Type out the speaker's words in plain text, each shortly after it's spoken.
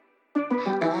Love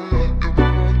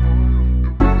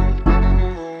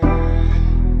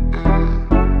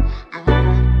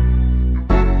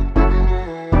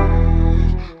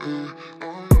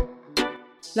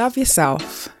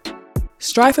yourself.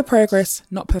 Strive for progress,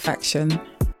 not perfection.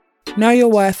 Know your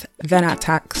worth, then act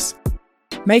tax.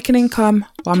 Make an income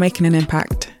while making an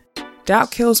impact.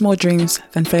 Doubt kills more dreams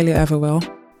than failure ever will.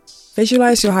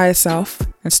 Visualize your higher self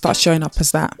and start showing up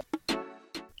as that.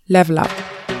 Level up.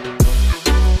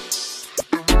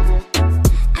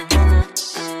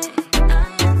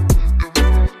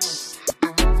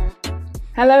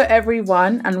 Hello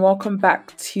everyone, and welcome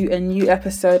back to a new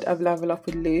episode of Level Up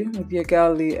with Lou, with your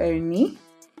girl Lou Oni.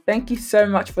 Thank you so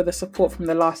much for the support from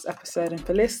the last episode and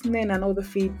for listening and all the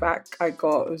feedback I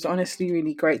got. It was honestly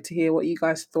really great to hear what you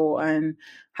guys thought and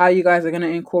how you guys are going to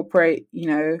incorporate,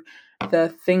 the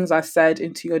things I said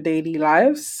into your daily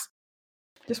lives.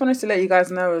 Just wanted to let you guys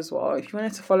know as well, if you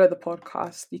wanted to follow the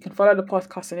podcast, you can follow the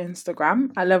podcast on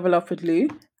Instagram at Level Up with Lou.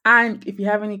 And if you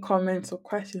have any comments or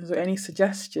questions or any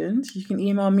suggestions, you can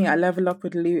email me at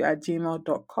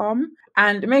levelupwithlou@gmail.com.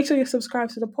 And make sure you subscribe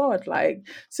to the pod.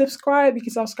 Subscribe. You can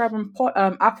subscribe on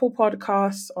Apple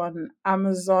Podcasts, on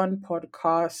Amazon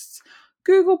Podcasts,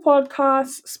 Google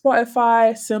Podcasts,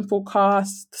 Spotify,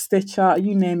 Simplecast, Stitcher,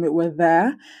 you name it, we're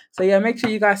there. So yeah, make sure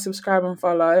you guys subscribe and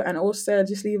follow. And also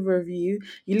just leave a review.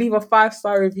 You leave a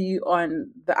 5-star review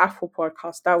on the Apple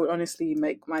Podcast. That would honestly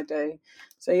make my day.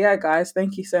 So yeah, guys,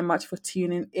 thank you so much for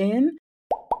tuning in.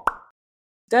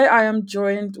 Today I am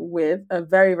joined with a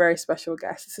very, very special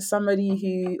guest. This is somebody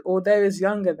who, although is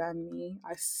younger than me,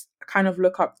 I kind of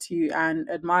look up to and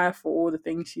admire for all the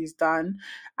things she's done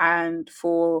and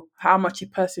for how much she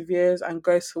perseveres and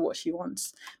goes for what she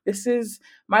wants. This is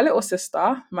my little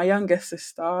sister, my youngest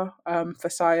sister,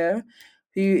 Fasayo,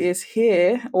 who is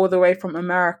here all the way from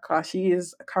America. She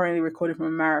is currently recording from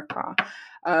America.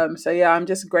 So yeah, I'm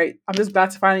just glad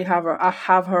to finally have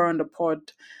her on the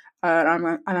pod.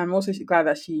 And I'm also glad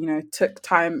that she, took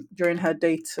time during her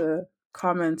day to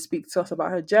come and speak to us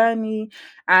about her journey.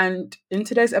 And in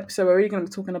today's episode, we're really going to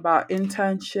be talking about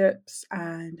internships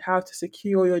and how to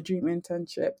secure your dream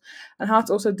internship and how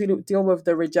to also deal with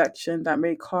the rejection that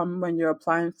may come when you're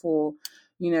applying for,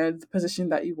 the position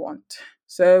that you want.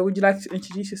 So would you like to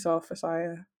introduce yourself,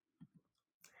 Fasayo?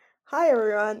 Hi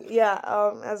everyone.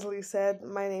 As Lou said,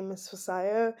 my name is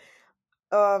Fasayo.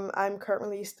 I'm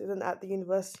currently a student at the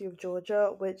University of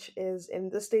Georgia, which is in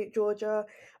the state Georgia,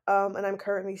 and I'm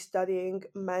currently studying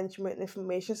management and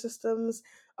information systems,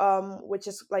 which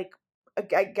is like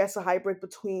I guess a hybrid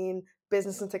between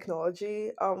business and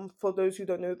technology. For those who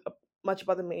don't know much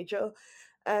about the major,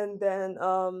 and then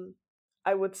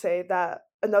I would say that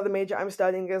another major I'm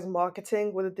studying is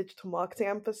marketing with a digital marketing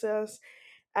emphasis.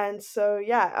 And so,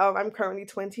 I'm currently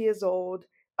 20 years old.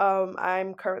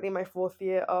 I'm currently in my fourth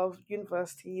year of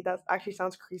university. That actually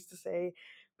sounds crazy to say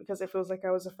because it feels like I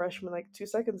was a freshman like 2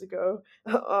 seconds ago.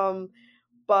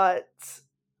 But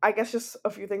I guess just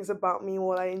a few things about me,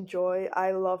 what I enjoy.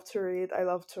 I love to read, I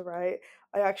love to write.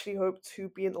 I actually hope to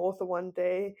be an author one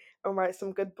day and write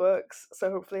some good books.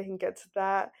 So hopefully I can get to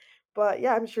that. But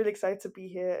yeah, I'm just really excited to be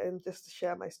here and just to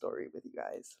share my story with you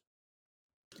guys.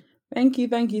 Thank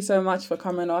you so much for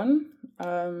coming on.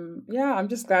 I'm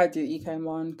just glad you came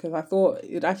on because I thought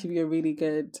it'd actually be a really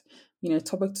good,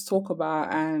 topic to talk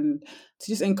about and to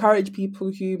just encourage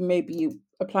people who may be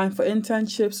applying for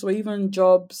internships or even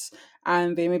jobs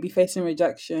and they may be facing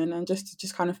rejection and just to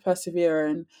just kind of persevere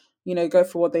and, go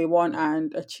for what they want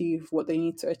and achieve what they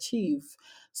need to achieve.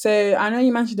 So I know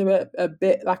you mentioned a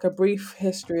bit like a brief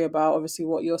history about obviously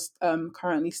what you're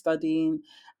currently studying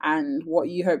and what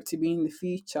you hope to be in the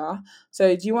future.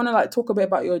 So do you want to talk a bit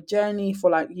about your journey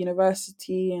for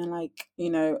university and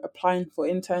applying for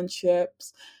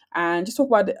internships and just talk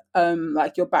about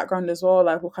your background as well,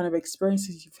 like what kind of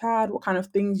experiences you've had, what kind of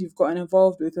things you've gotten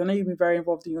involved with. I know you've been very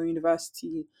involved in your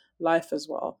university life as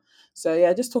well. So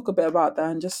yeah, just talk a bit about that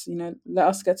and just, let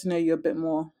us get to know you a bit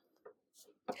more.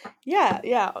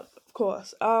 Yeah, of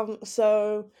course.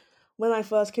 So when I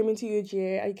first came into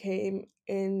UGA, I came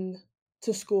in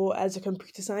to school as a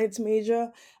computer science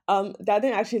major. That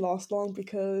didn't actually last long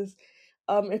because,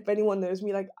 if anyone knows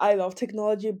me, like I love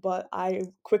technology, but I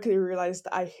quickly realized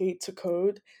that I hate to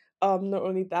code. Not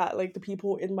only that, like the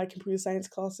people in my computer science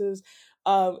classes,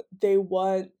 they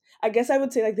weren't. I guess I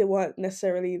would say like they weren't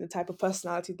necessarily the type of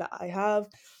personality that I have.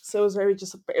 So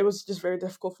it was just very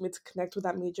difficult for me to connect with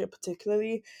that major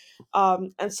particularly.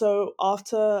 And so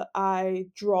after I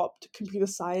dropped computer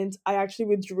science, I actually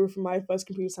withdrew from my first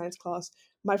computer science class,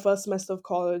 my first semester of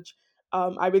college.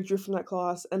 I withdrew from that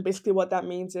class, and basically what that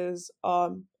means is,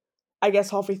 I guess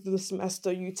halfway through the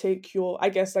semester, you take your, I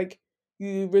guess like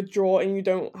you withdraw and you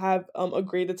don't have a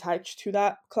grade attached to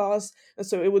that class, and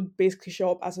so it would basically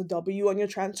show up as a W on your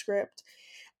transcript.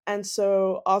 And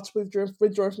so after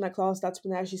withdrawing from that class, that's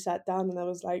when I actually sat down and I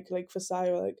was like for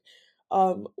Sayo, like,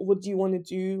 what do you want to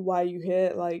do? Why are you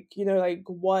here? Like, like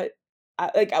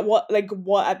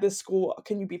what at this school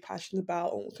can you be passionate about?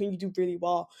 Or can you do really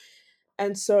well?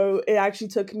 And so it actually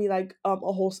took me like a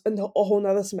whole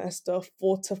nother semester,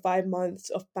 4 to 5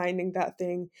 months of finding that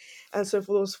thing. And so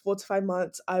for those 4 to 5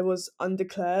 months, I was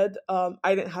undeclared.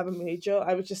 I didn't have a major.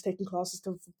 I was just taking classes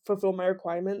to fulfill my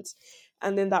requirements.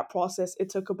 And in that process, it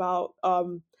took about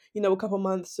a couple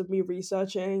months of me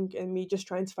researching and me just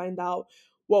trying to find out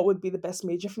what would be the best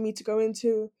major for me to go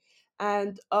into.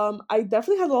 And I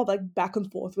definitely had a lot of like back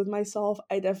and forth with myself.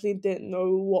 I definitely didn't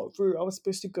know what route I was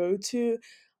supposed to go to.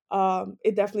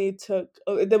 It definitely took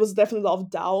there was definitely a lot of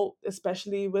doubt,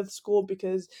 especially with school,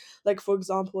 because like for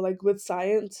example, like with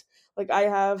science, like I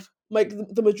have like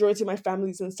the majority of my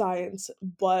family's in science,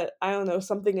 but I don't know,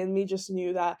 something in me just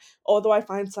knew that although I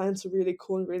find science really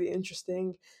cool and really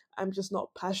interesting, I'm just not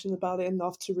passionate about it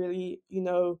enough to really,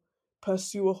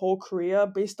 pursue a whole career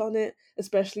based on it,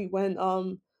 especially when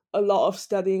a lot of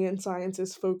studying in science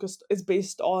is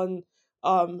based on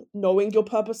knowing your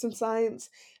purpose in science.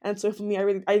 And so for me,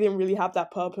 I didn't really have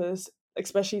that purpose,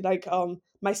 especially like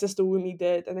my sister Wumi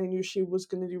did, and I knew she was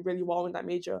gonna do really well in that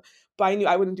major, but I knew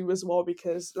I wouldn't do as well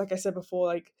because, like I said before,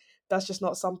 like that's just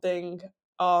not something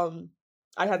um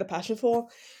I had the passion for.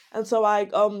 And so I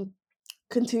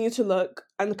continue to look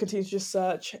and continue to just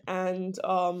search, and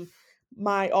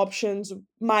my options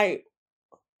my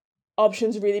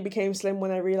options really became slim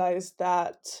when I realized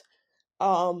that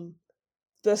um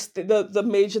the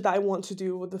major that I want to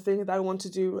do, or the thing that I want to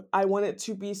do, I want it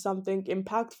to be something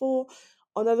impactful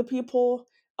on other people.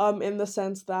 In the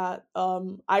sense that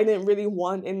I didn't really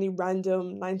want any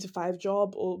random 9 to 5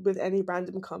 job or with any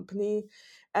random company.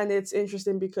 And it's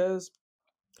interesting because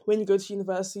when you go to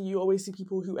university, you always see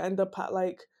people who end up at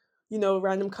like,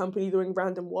 random company doing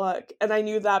random work. And I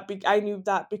knew that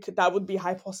because that would be a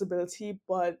high possibility,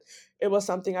 but it was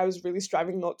something I was really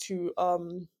striving not to,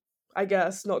 I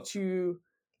guess, not to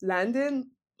land in.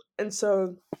 And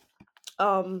so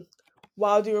um,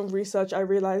 while doing research, I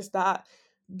realized that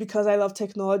because I love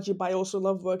technology, but I also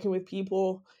love working with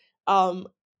people um,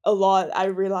 a lot, I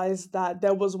realized that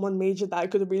there was one major that I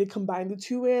could really combine the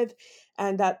two with,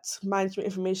 and that's management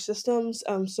information systems.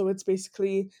 So it's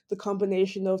basically the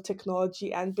combination of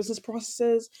technology and business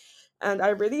processes. And I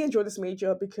really enjoy this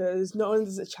major because not only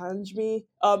does it challenge me,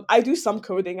 I do some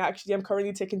coding actually. I'm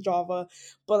currently taking Java,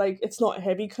 but like it's not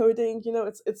heavy coding.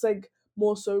 It's like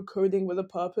more so coding with a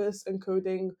purpose and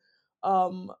coding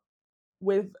um,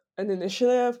 with an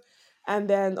initiative. And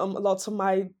then lots of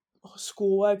my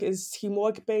schoolwork is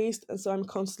teamwork based. And so I'm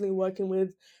constantly working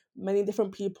with many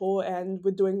different people and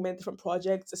we're doing many different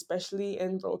projects, especially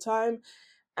in real time.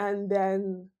 And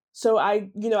then so I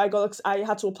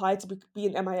had to apply to be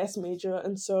an MIS major,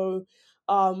 and so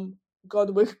um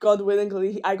God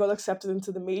willingly I got accepted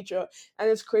into the major. And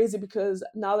it's crazy because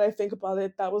now that I think about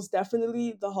it, that was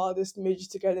definitely the hardest major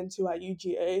to get into at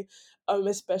UGA,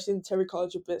 especially in Terry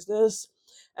College of Business.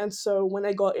 And so when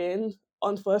I got in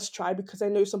on first try, because I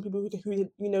know some people who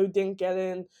didn't get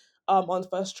in on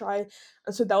first try,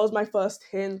 and so that was my first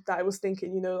hint that I was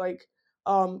thinking, like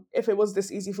if it was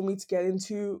this easy for me to get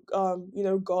into,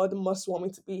 God must want me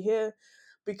to be here.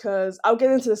 Because I'll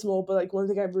get into this more, but like one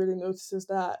thing I've really noticed is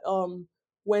that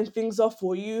when things are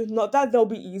for you, not that they'll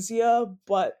be easier,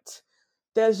 but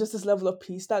there's just this level of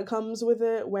peace that comes with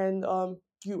it when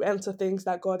you enter things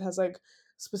that God has like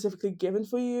specifically given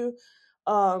for you.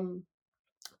 Um,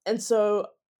 and so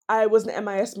I was an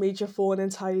MIS major for an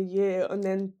entire year, and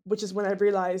then which is when I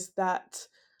realized that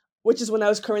which is when I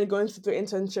was currently going through the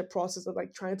internship process of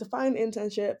like trying to find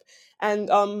internship. And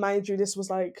mind you, this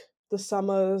was like the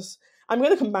summers. I'm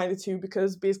gonna combine the two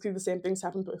because basically the same things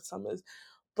happened with summers.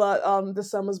 But the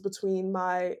summers between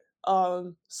my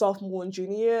sophomore and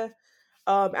junior year,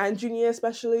 and junior year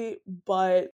especially.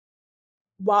 But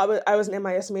while I was an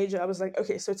MIS major, I was like,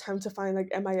 okay, so time to find like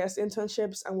MIS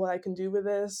internships and what I can do with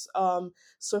this,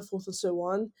 so forth and so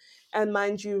on. And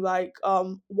mind you, like,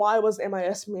 while I was an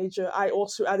MIS major, I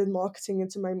also added marketing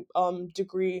into my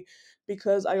degree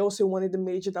because I also wanted a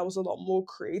major that was a lot more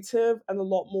creative and a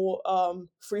lot more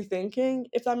free thinking,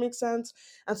 if that makes sense.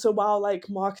 And so while like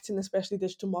marketing, especially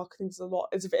digital marketing, is a lot,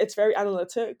 it's very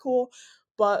analytical,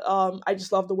 but I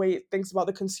just love the way it thinks about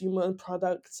the consumer and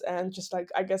products and just like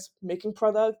I guess making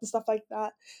products and stuff like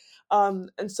that.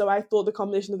 And so I thought the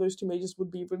combination of those two majors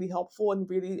would be really helpful and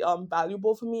really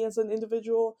valuable for me as an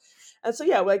individual. And so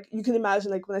yeah, like you can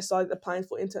imagine, like when I started applying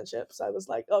for internships, I was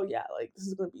like, oh yeah, like this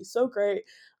is gonna be so great.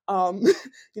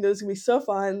 It's gonna be so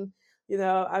fun.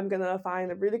 I'm gonna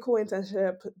find a really cool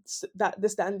internship, that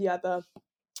this, that, and the other.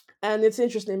 And it's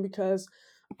interesting because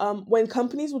when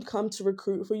companies would come to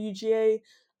recruit for UGA,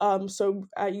 so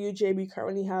at UGA we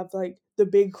currently have like the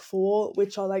big four,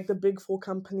 which are like the big four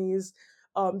companies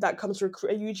that come to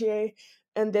recruit at UGA,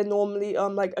 and they're normally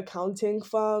like accounting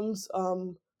firms,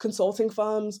 consulting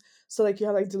firms. So like you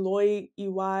have like Deloitte,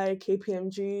 EY,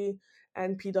 KPMG,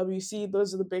 and PwC.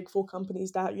 Those are the big four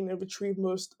companies that retrieve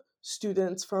most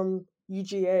students from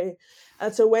UGA.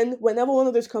 And so whenever one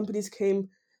of those companies came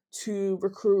to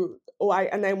recruit,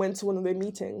 I went to one of their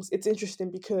meetings, it's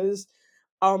interesting because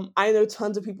I know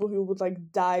tons of people who would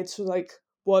like die to like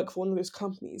work for one of those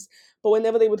companies, but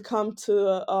whenever they would come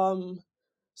to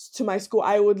my school,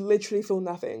 I would literally feel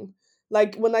nothing.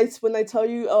 Like when I tell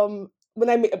you,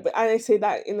 I say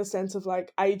that in the sense of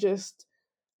like, I just,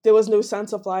 there was no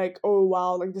sense of like, oh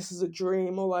wow, like this is a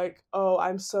dream, or like, oh,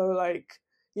 I'm so like,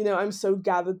 I'm so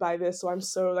gathered by this, or I'm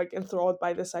so like enthralled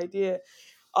by this idea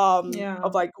Yeah.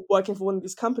 of like working for one of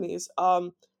these companies.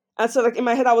 And so like in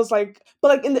my head I was like,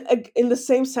 but like in the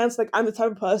same sense, like I'm the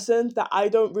type of person that I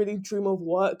don't really dream of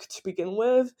work to begin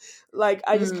with. Like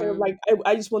I just kind of Mm. like,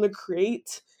 I just want to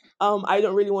create. I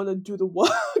don't really want to do the work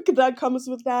that comes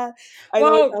with that. I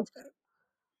know it Well, sounds,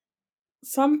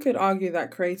 some could argue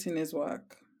that creating is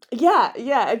work. yeah,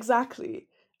 exactly.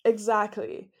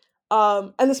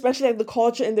 And especially like the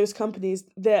culture in those companies,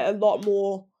 they're a lot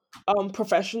more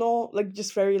professional, like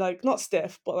just very like, not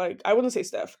stiff, but like, I wouldn't say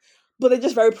stiff, but they're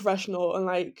just very professional, and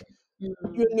like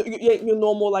Mm. your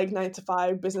normal like 9 to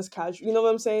 5 business casual, you know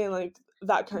what I'm saying, like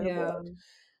that kind of Yeah. work.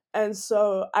 And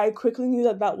so I quickly knew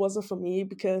that that wasn't for me,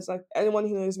 because like anyone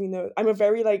who knows me knows I'm a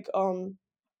very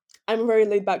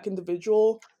laid back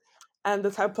individual, and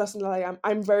the type of person that I am,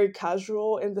 I'm very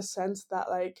casual in the sense that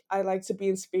like I like to be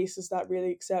in spaces that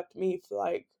really accept me for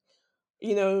like,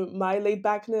 my laid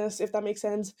backness, if that makes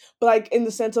sense. But like in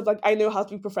the sense of like, I know how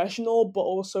to be professional, but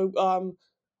also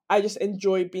I just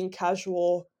enjoy being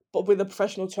casual but with a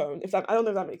professional tone. If that, I don't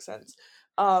know if that makes sense.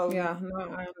 Um Yeah, no,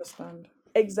 I understand.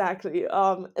 exactly.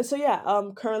 And so yeah,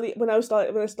 currently when I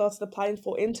started applying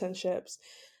for internships,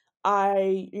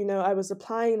 I was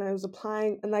applying and I was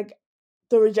applying, and like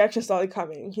the rejection started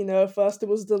coming. First it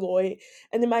was Deloitte,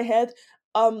 and in my head,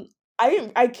 um,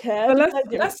 I So cared, let's but I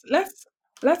didn't. let's let's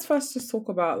let's first just talk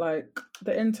about like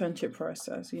the internship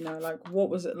process, like what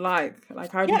was it like?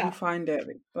 Like how did you Yeah, find it?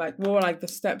 Like what were like the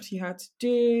steps you had to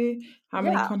do? How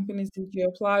many yeah. companies did you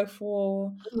apply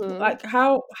for? Mhm. Like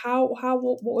how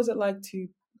what was it like to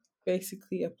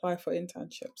basically apply for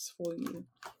internships for you?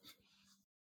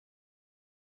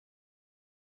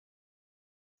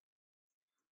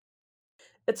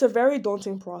 It's a very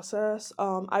daunting process.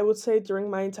 I would say during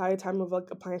my entire time of like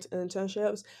applying to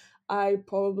internships, I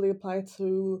probably applied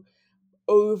to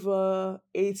over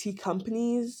 80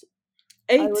 companies.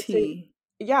 I would say, 80.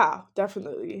 yeah,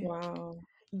 definitely. Wow.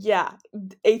 Yeah,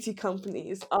 80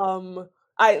 companies.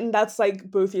 I and that's like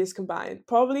both years combined.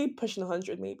 Probably pushing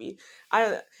 100 maybe. I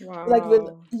don't, like with,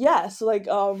 Wow. yeah, so like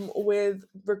with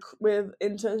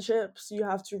internships, you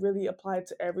have to really apply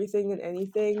to everything and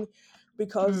anything,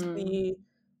 because Mm. the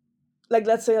like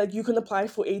let's say like you can apply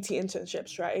for 80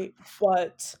 internships, right?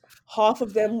 But half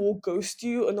of them will ghost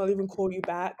you or not even call you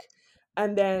back.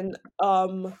 And then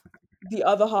the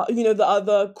other half, the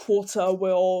other quarter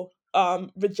will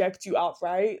reject you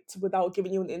outright without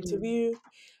giving you an Mm. interview.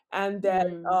 And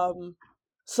then Mm.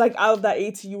 so like out of that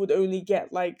 80 you would only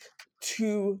get like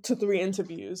 2 to 3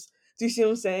 interviews. Do you see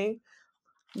what I'm saying?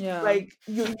 Yeah. Like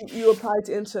you apply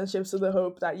to internships with the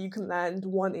hope that you can land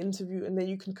one interview and then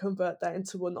you can convert that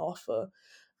into an offer.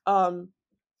 um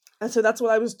and so that's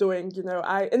what I was doing.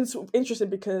 And it's interesting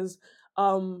because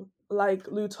like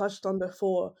Lou touched on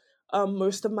before,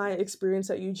 most of my experience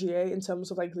at UGA in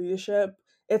terms of like leadership,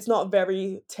 it's not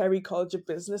very Terry College of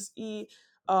Business y.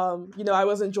 I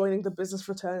wasn't joining the business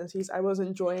fraternities, I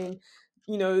wasn't joining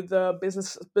the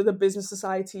business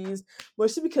societies,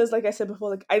 mostly because like I said before,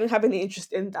 like I didn't have any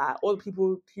interest in that, or the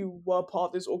people who were part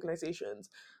of those organizations.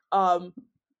 um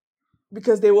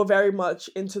because they were very much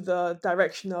into the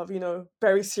direction of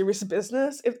very serious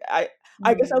business. If I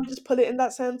guess I would Mm. just put it in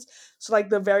that sense. So like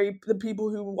the people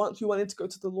who wanted to go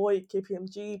to Deloitte,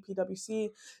 KPMG, PwC,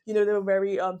 they were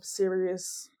very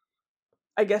serious,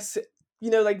 I guess,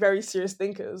 like very serious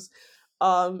thinkers.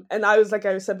 And I was, like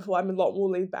I said before, I'm a lot more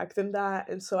laid back than that,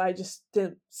 and so I just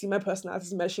didn't see my personality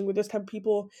as meshing with those type of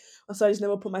people, and so I just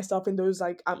never put myself in those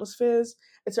like atmospheres.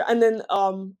 And then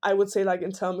I would say, like,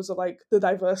 in terms of like the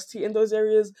diversity in those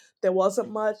areas, there wasn't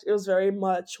much. It was very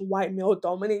much white male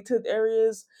dominated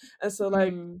areas, and so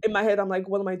like Mm. in my head, I'm like,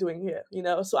 what am I doing here?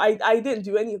 So I didn't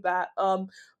do any of that. But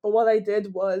what I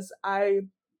did was I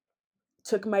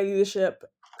took my leadership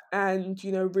and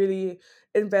really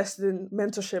invested in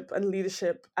mentorship and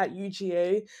leadership at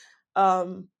UGA,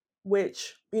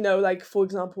 which, like, for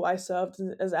example, I served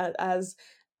as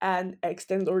an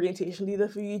extended orientation leader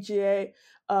for UGA.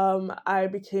 I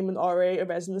became an RA, a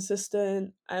resident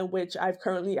assistant, and which I've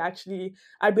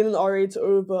been an RA to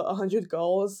over 100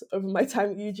 girls over my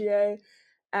time at UGA.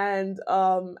 And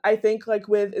I think, like,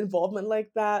 with involvement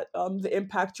like that, the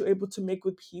impact you're able to make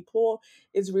with people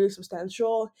is really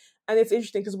substantial. And it's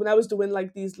interesting because when I was doing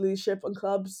like these leadership and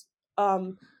clubs,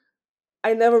 um,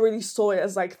 I never really saw it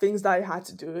as like things that I had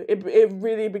to do. It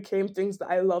really became things that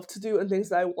I love to do and things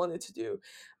that I wanted to do.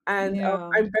 And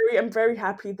Yeah. I'm very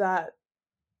happy that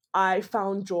I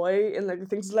found joy in like the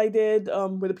things that I did,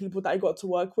 with the people that I got to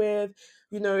work with.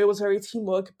 It was very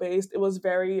teamwork based. It was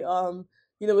very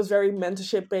it was very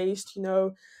mentorship based.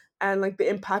 And like the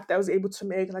impact I was able to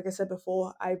make. Like I said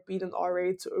before, I've been an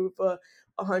RA to over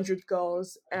 100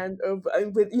 girls, and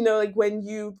with like when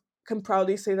you can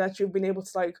proudly say that you've been able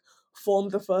to like form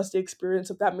the first day experience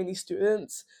of that many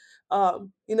students.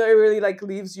 It really like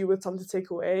leaves you with something to take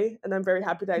away, and I'm very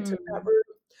happy that I took that Mm. route.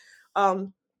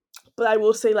 Um, but I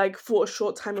will say, like, for a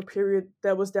short time or period,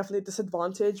 there was definitely a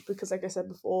disadvantage because, like I said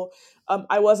before,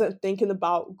 I wasn't thinking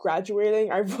about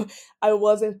graduating. I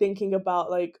wasn't thinking about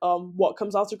like what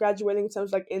comes after graduating in terms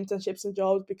of like internships and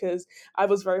jobs, because I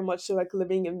was very much so like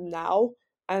living in now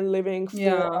and living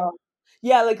for Yeah.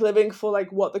 yeah, like living for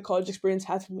like what the college experience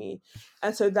had for me.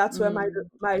 And so that's where my Mm.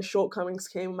 my shortcomings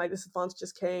came, my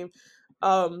disadvantages came.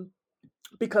 Um,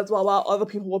 because while other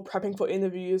people were prepping for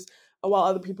interviews, and while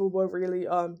other people were really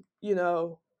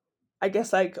I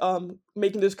guess like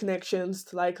making those connections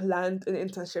to like land an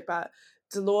internship at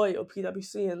Deloitte or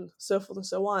PwC and so forth and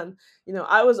so on.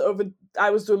 I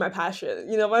was doing my passion.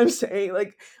 You know what I'm saying?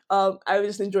 Like, I was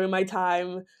just enjoying my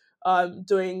time,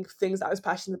 doing things that I was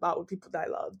passionate about with people that I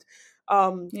loved.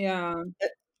 Um, Yeah.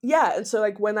 yeah, and so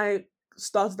like when I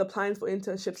started applying for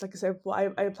internships, like I said before,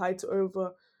 I applied to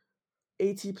over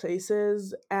 80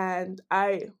 places, and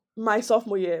my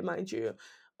sophomore year, mind you,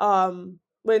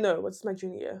 wait, no, what's my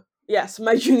junior year? Yes,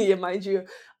 my junior year, mind you.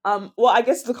 Well, I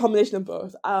guess it's a combination of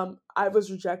both. I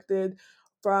was rejected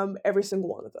from every single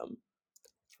one of them.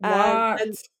 What?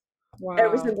 And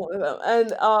every Wow. single one of them.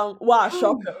 And wow,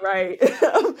 shocker, right?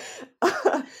 um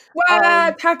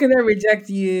What? How can they reject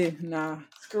you? Nah.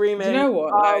 Do you Screaming. know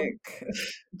what? Like,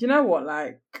 do you know what?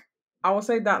 Like, I will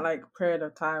say that like period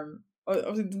of time.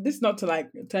 Obviously, this not to like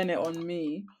turn it on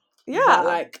me, but Yeah,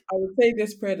 like I would say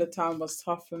this period of time was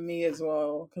tough for me as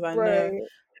well because I know right.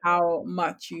 how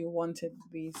much you wanted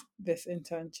this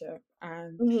internship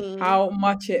and Hmm. how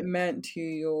much it meant to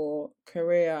your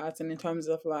career, as in terms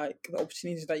of like the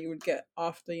opportunities that you would get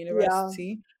after Yeah.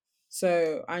 university.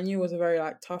 So I knew it was a very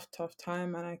like tough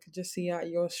time, and I could just see that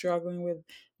you're struggling with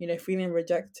feeling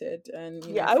rejected and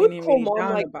Yeah, I would feeling call really mom down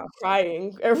like about it.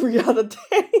 crying every other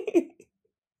day.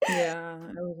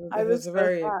 Yeah, I it was was a so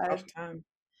very tough sad. time.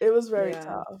 It was very Yeah.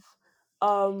 tough.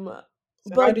 Um,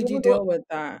 So but how like did you deal with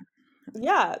that?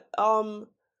 yeah,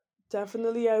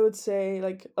 definitely I would say,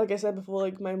 like I said before,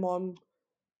 like my mom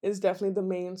is definitely the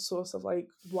main source of like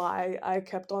why I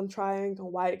kept on trying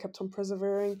and why I kept on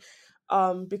persevering.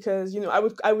 Because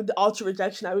I would alter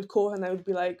rejection. I would call her and I would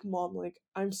be like, "Mom, like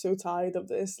I'm so tired of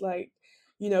this." Like,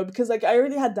 because like I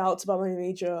already had doubts about my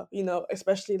major.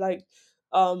 Especially like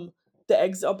um the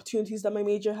exit opportunities that my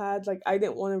major had. Like I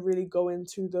didn't want to really go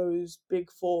into those big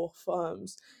four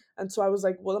firms. And so I was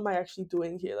like, what am I actually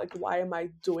doing here? Like, why am I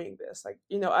doing this? Like,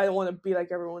 I don't want to be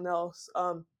like everyone else.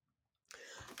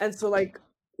 And so like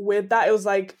with that, it was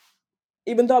like,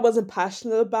 even though I wasn't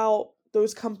passionate about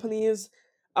those companies,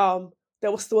 um,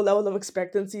 there was still a level of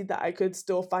expectancy that I could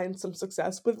still find some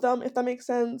success with them, if that makes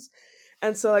sense.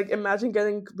 And so, like, imagine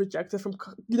getting rejected from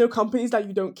companies that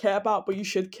you don't care about, but you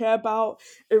should care about.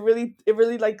 It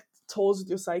really like tolls with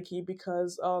your psyche,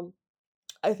 because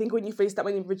I think when you face that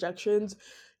many rejections,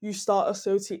 you start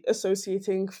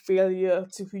associating failure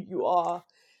to who you are,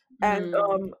 and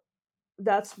Mm,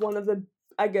 that's one of the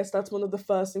I guess that's one of the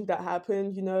first things that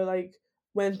happened, like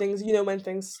when things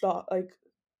start like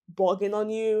bogging on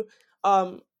you.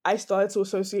 I started to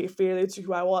associate failure to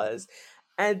who I was.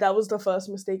 And that was the first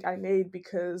mistake I made,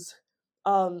 because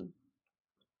um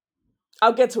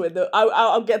I'll get to it though. I'll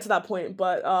get to that point,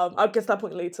 but I'll get to that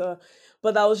point later.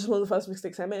 But that was just one of the first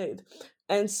mistakes I made,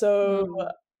 and so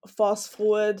Mm. fast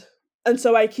forward, and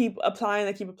so I keep applying,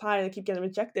 I keep applying, I keep getting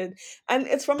rejected, and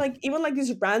it's from like even like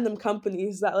these random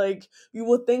companies that like you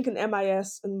would think an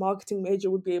MIS and marketing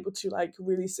major would be able to like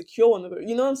really secure one of it.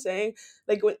 You know what I'm saying?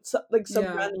 Like with like some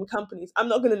Yeah. random companies. I'm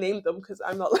not gonna name them because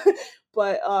I'm not,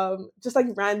 but just like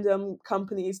random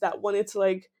companies that wanted to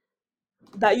like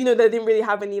that they didn't really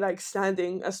have any like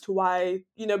standing as to why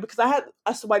because I had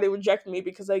as to why they rejected me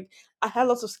because like I had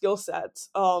lots of skill sets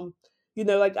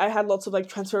like I had lots of like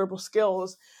transferable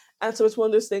skills, and so it's one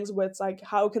of those things where it's like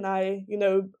how can I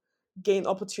gain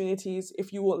opportunities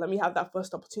if you won't let me have that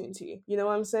first opportunity, you know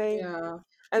what I'm saying? Yeah.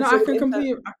 And No, so with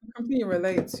inter- I can completely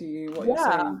relate to you what you're yeah,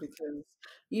 saying because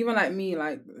even like me,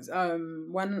 like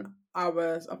when I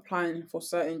was applying for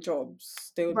certain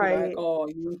jobs, they would be like, right, "Oh,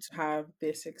 you need to have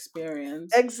this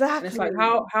experience," and it's like,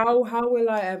 exactly. how will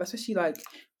I ever? Especially like,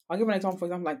 I'll give an example. For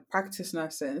example, like practice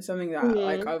nursing, it's something that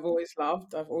like Hmm. I've always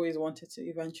loved. I've always wanted to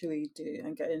eventually do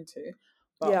and get into,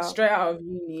 but Yeah, straight out of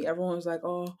uni, everyone was like,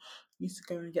 "Oh, you need to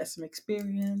go and get some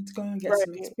experience. Go and get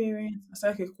some right, experience." I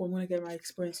said, "Okay, cool. I'm gonna get my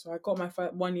experience." So I got my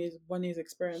first 1 year's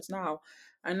experience now,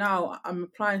 and now I'm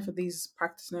applying for these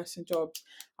practice nursing jobs.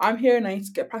 I'm hearing I need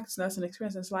to get practice nursing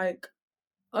experience. It's like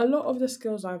a lot of the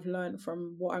skills I've learned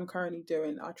from what I'm currently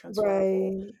doing are transferable.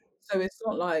 right. So it's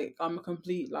not like I'm a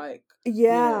complete like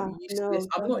Yeah, useless. no,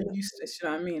 I'm not definitely. useless. You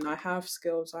know what I mean? I have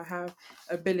skills. I have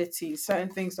abilities. Certain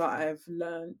things that I've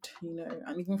learned.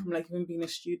 And even from like even being a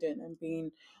student and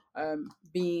being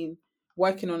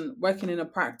working in a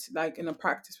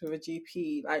practice with a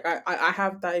GP. Like I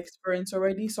have that experience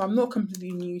already. So I'm not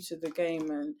completely new to the game,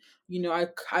 and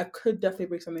I could definitely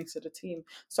bring something to the team.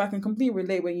 So I can completely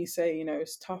relate when you say,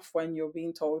 it's tough when you're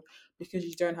being told because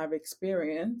you don't have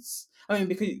experience. I mean,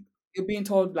 because you're being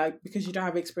told like because you don't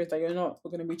have experience that you're not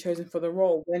going to be chosen for the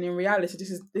role. When in reality,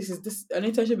 this an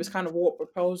internship is kind of what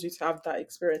propels you to have that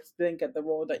experience, then get the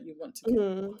role that you want to get.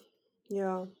 Hmm.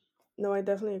 Yeah. No, I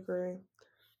definitely agree.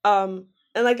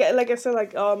 And like I said,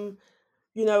 like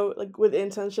like with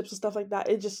internships and stuff like that,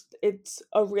 it's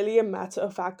a really a matter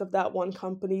of fact of that one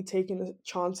company taking a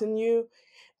chance in you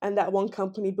and that one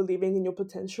company believing in your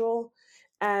potential.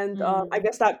 And I Mm,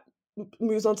 guess that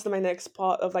moves on to my next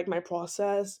part of like my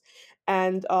process.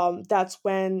 And that's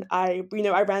when I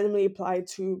randomly applied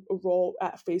to a role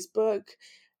at Facebook.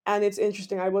 And it's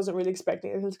interesting. I wasn't really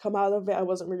expecting anything to come out of it. I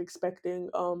wasn't really expecting,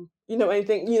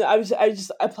 anything. I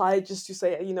just applied just to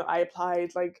say, I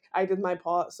applied, like I did my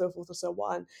part, so forth and so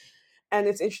on. And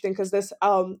it's interesting because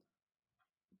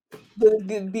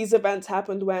these events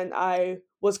happened when I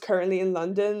was currently in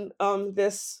London. I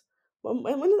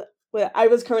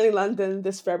was currently in London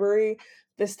this February,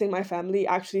 visiting my family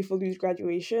actually for Lou's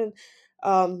graduation.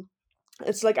 Um,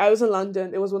 it's like I was in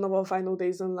London. It was one of our final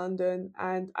days in London,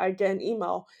 and I get an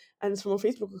email, and it's from a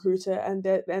Facebook recruiter, and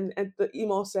the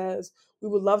email says, "We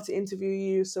would love to interview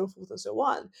you, so forth and so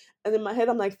on." And in my head,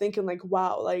 I'm like thinking, like,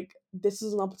 "Wow, like this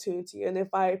is an opportunity, and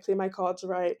if I play my cards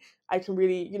right, I can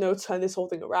really, turn this whole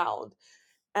thing around."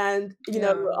 And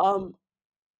yeah,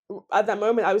 at that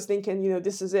moment, I was thinking,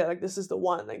 this is it. Like, this is the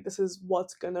one. Like, this is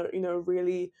what's gonna,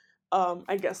 really,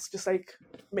 I guess, just like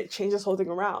change this whole thing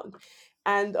around.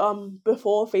 And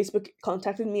before Facebook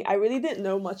contacted me, I really didn't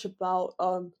know much about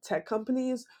tech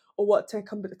companies or what tech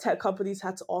companies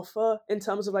had to offer in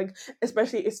terms of like,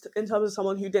 especially in terms of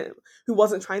someone who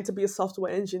wasn't trying to be a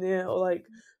software engineer or like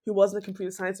who wasn't a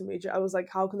computer science major. I was like,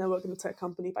 how can I work in a tech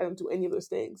company if I don't do any of those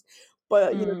things?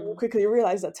 But you mm, quickly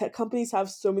realize that tech companies have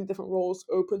so many different roles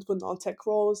open for non-tech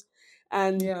roles,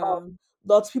 and yeah,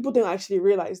 lots of people don't actually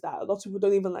realize that. Lots of people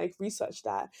don't even like research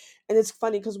that, and it's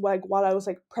funny because like while I was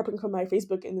like prepping for my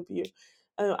Facebook interview,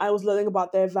 I was learning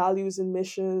about their values and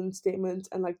mission statements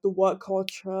and like the work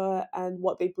culture and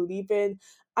what they believe in.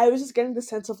 I was just getting the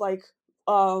sense of like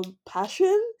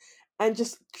passion and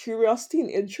just curiosity and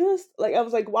interest. Like I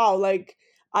was like, wow, like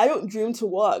I don't dream to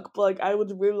work, but like I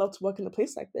would really love to work in a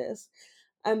place like this.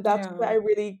 And that's where yeah, I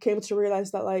really came to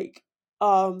realize that like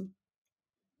um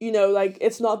like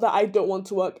it's not that I don't want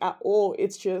to work at all.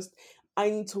 It's just I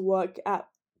need to work at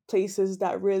places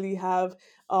that really have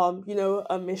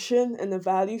a mission and a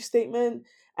value statement,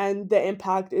 and the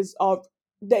impact is of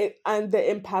the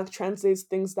impact translates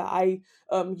things that I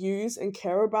use and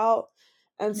care about.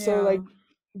 And so like yeah,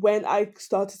 when I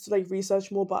started to like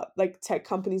research more about like tech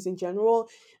companies in general,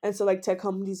 and so like tech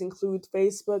companies include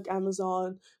Facebook,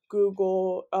 Amazon,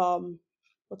 Google,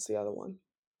 what's the other one?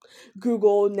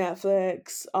 Google,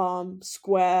 Netflix,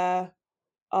 Square,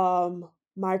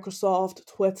 Microsoft,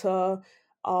 Twitter,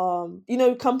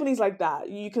 companies like that.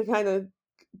 You can kind of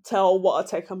tell what a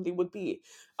tech company would be.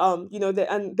 And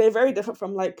they're very different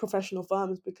from like professional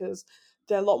firms because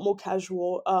they're a lot more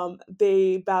casual.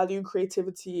 They value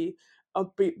creativity,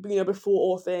 before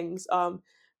all things.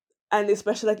 And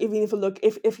especially like even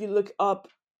if you look up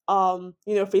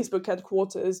Facebook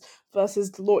headquarters versus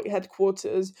Deloitte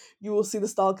headquarters, you will see the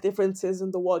stark differences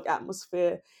in the work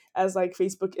atmosphere. As like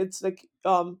Facebook, it's like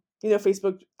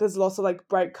Facebook, there's lots of like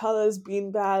bright colors,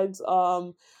 bean bags,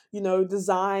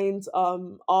 designs,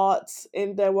 arts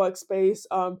in their workspace,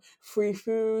 free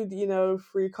food,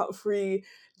 free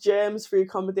gyms, free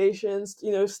accommodations,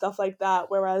 stuff like that.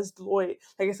 Whereas Deloitte,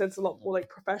 like I said, it's a lot more like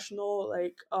professional,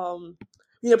 like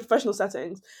professional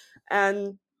settings.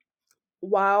 And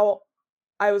while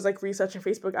I was like researching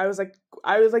Facebook, I was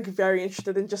like very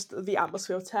interested in just the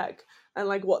atmosphere of tech and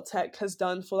like what tech has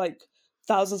done for like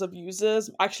thousands of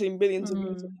users, actually millions of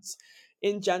Mm. users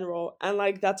in general. And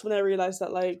like that's when I realized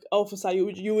that like, oh, for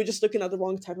you were just looking at the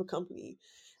wrong type of company.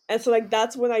 And so like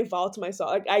that's when I vowed to myself,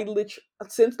 like I literally,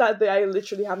 since that day I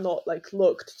literally have not like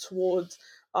looked towards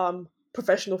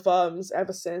professional firms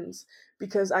ever since,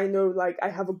 because I know like I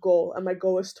have a goal, and my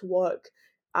goal is to work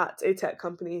at a tech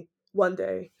company one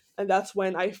day. And that's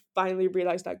when I finally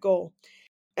realized that goal.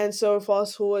 And so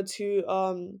fast forward to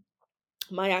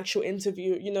my actual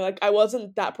interview, like I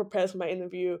wasn't that prepared for my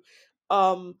interview.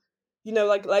 um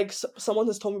Someone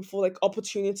has told me before, like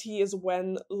opportunity is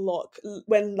when luck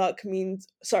means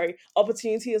sorry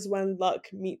opportunity is when luck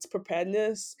meets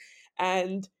preparedness.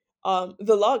 And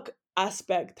the luck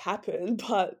aspect happened,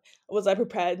 but was I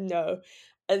prepared? No.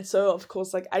 And so of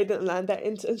course, like I didn't land that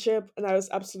internship, and I was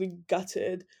absolutely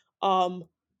gutted.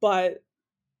 But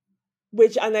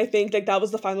which and I think like that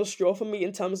was the final straw for me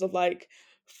in terms of like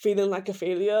feeling like a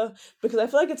failure, because I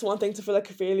feel like it's one thing to feel like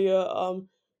a failure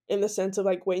in the sense of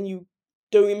like when you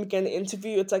don't even get an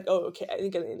interview, it's like, oh, okay, I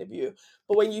didn't get an interview.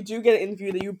 But when you do get an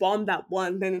interview that you bomb that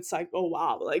one, then it's like, oh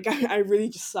wow, like I really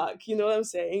just suck, you know what I'm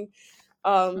saying?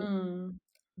 um Mm.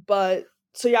 but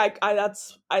so yeah,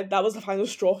 that was the final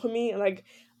straw for me. And like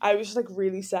I was just like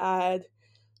really sad,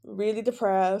 really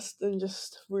depressed, and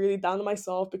just really down on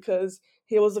myself, because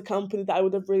here was a company that I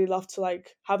would have really loved to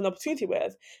like have an opportunity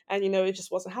with, and it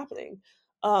just wasn't happening.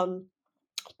 Um,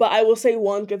 but I will say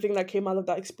one good thing that came out of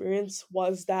that experience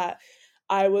was that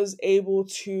I was able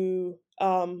to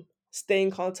stay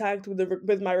in contact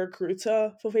with my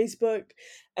recruiter for Facebook,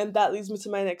 and that leads me to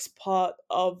my next part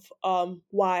of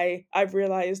why I've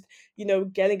realized,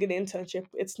 getting an internship,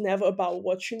 it's never about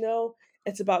what you know,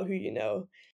 it's about who you know.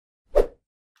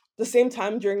 The same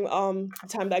time, during the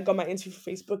time that I got my interview for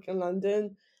Facebook in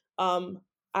London, um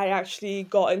I actually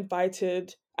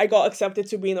I got accepted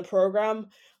to be in a program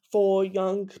for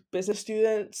young business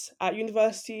students at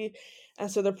university. And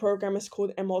so the program is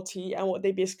called MLT, and what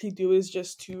they basically do is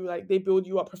just to like they build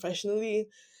you up professionally.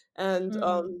 And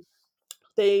Mm.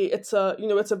 it's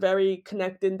a very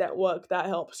connected network that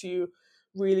helps you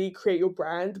really create your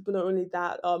brand. But not only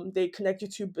that, they connect you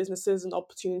to businesses and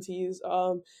opportunities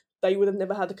that you would have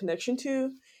never had a connection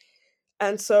to.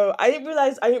 And so I didn't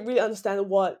really understand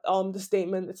what the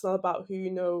statement, it's not about who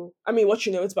you know, I mean what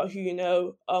you know, it's about who you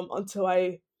know, until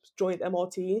I joined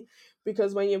MLT.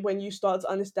 Because when you start to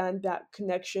understand that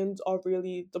connections are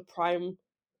really the prime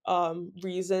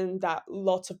reason that a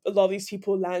lot of these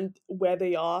people land where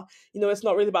they are. It's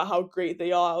not really about how great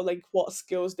they are or like what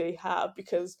skills they have,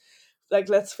 because like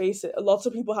let's face it, lots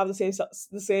of people have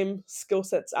the same skill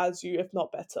sets as you, if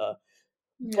not better.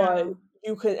 But Yeah.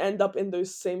 you can end up in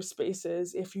those same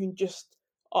spaces if you just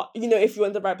if you're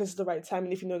in the right place at the right time,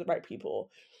 and if you know the right people.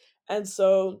 And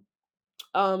so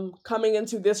coming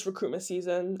into this recruitment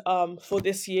season for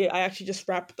this year, I actually just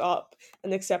wrapped up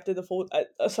and accepted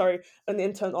an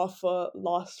intern offer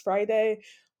last Friday.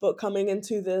 But coming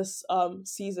into this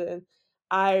season,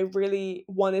 I really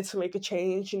wanted to make a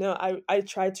change. I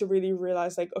tried to really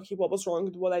realize like, okay, what was wrong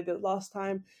with what I did last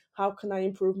time? How can I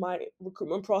improve my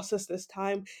recruitment process this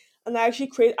time? And I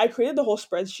created the whole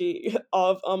spreadsheet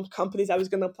of companies I was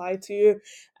going to apply to.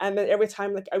 And then every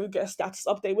time like I would get a status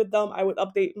update with them, I would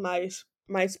update my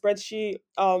spreadsheet,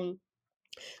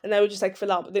 and I would just like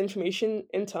fill out the information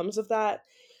in terms of that.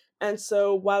 And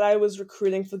so while I was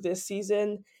recruiting for this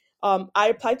season, I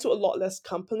applied to a lot less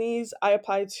companies. I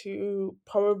applied to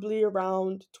probably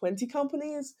around 20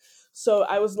 companies. So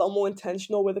I was a lot more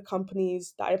intentional with the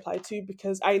companies that I applied to,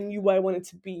 because I knew where I wanted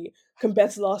to be,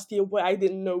 compared to last year where I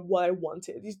didn't know what I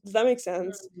wanted. Does that make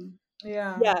sense? Mm.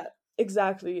 Yeah. Yeah,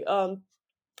 exactly.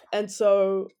 And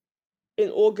so in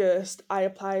August, I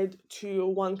applied to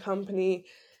one company,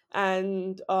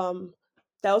 and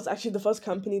that was actually the first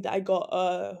company that I got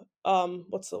a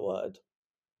what's the word?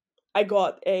 I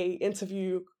got a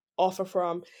interview offer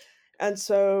from. And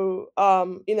so,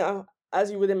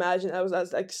 as you would imagine, I was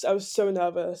so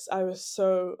nervous. I was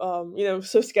so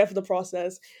so scared for the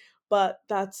process. But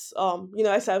that's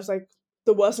I said, I was like,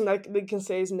 the worst thing that they can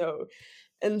say is no.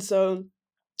 And so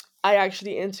I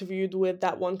actually interviewed with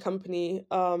that one company,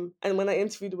 and when I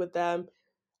interviewed with them,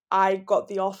 I got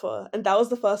the offer, and that was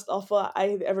the first offer I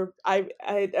had ever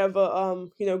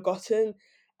gotten,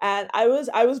 and I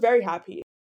was very happy.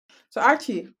 So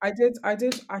actually, I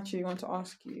did actually want to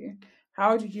ask you,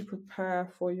 how did you prepare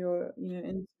for your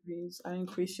interviews and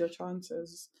increase your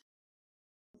chances?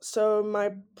 So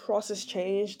my process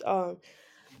changed,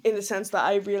 in the sense that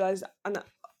I realized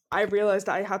that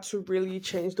I had to really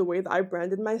change the way that I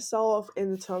branded myself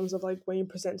in terms of like when you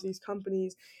present to these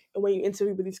companies and when you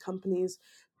interview with these companies,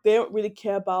 they don't really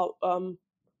care about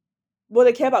well,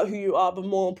 they care about who you are, but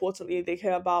more importantly, they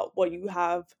care about what you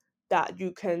have that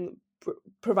you can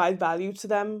provide value to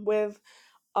them with.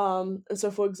 And so,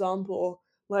 for example,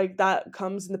 like that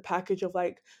comes in the package of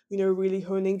like, really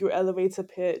honing your elevator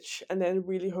pitch and then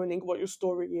really honing what your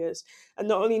story is. And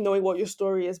not only knowing what your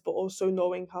story is, but also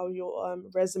knowing how your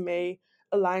resume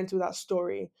aligns with that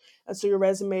story. And so your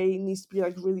resume needs to be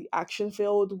like really action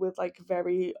filled with like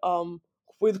very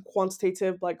with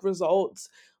quantitative like results,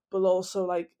 but also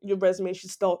like your resume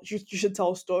should you should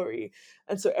tell a story.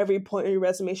 And so every point of your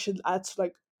resume should add to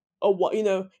like a what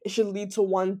it should lead to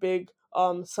one big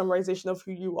summarization of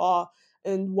who you are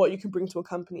and what you can bring to a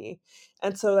company.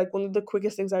 And so like one of the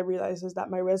quickest things I realized is that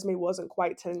my resume wasn't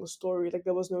quite telling a story. Like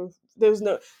there was no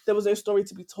story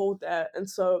to be told there. And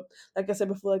so like I said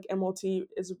before, like MLT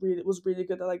was really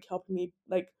good at like helping me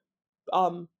like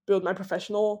build my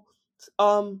professional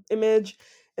image,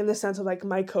 in the sense of like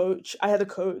my coach. I had a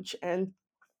coach, and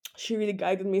she really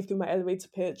guided me through my elevator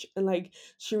pitch, and like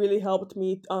she really helped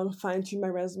me fine tune my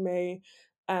resume.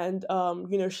 And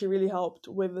she really helped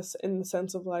with this in the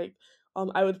sense of like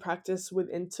I would practice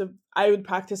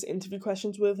interview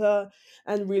questions with her,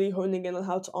 and really honing in on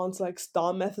how to answer like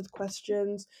star method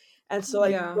questions. And so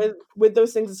like Yeah, with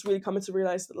those things, it's really coming to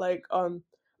realize that like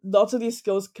lots of these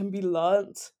skills can be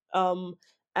learned.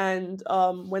 And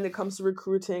when it comes to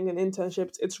recruiting and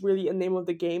internships, it's really a name of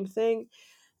the game thing.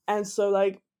 And so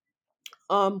like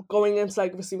going into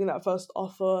like receiving that first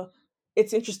offer,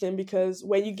 it's interesting because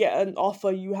when you get an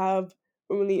offer, you have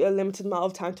only a limited amount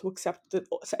of time to accept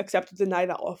or deny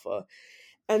that offer.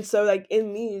 And so, like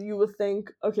in me, you would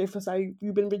think, okay, first,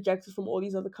 you've been rejected from all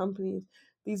these other companies.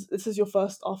 This is your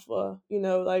first offer.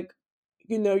 Like,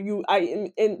 you I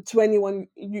in to anyone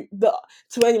you the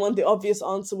to anyone the obvious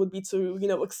answer would be to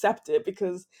accept it,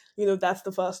 because that's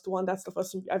the first one. That's the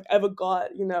first one I've ever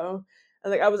got.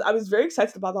 And like I was very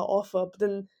excited about that offer, but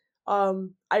then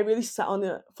I really sat on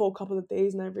it for a couple of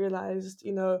days, and I realized,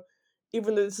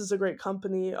 even though this is a great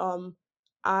company,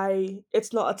 I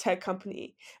it's not a tech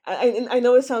company. And I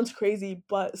know it sounds crazy,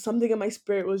 but something in my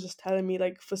spirit was just telling me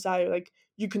like, Fasayo, like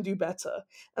you can do better.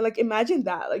 And like imagine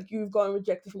that, like you've gotten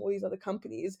rejected from all these other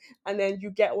companies, and then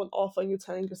you get one offer and you're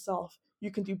telling yourself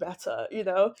you can do better,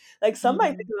 Like some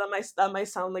might think mm, that might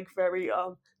sound like very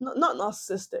not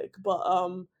narcissistic, but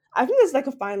I think there's like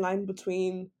a fine line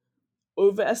between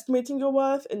overestimating your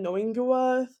worth and knowing your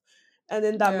worth. And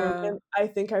in that yeah. moment, I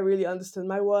think I really understood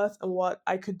my worth and what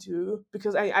I could do,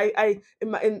 because I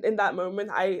in that moment,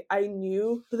 I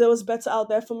knew that there was better out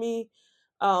there for me.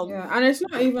 Yeah, Um, and it's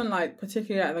not even like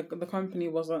particularly like the company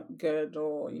wasn't good,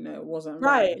 or it wasn't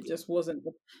right. right. It just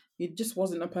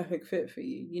wasn't a perfect fit for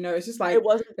you. It's just like It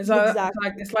wasn't it's like it's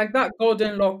like exactly. it's like that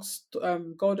Golden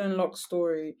Lock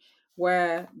story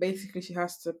where basically she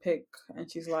has to pick,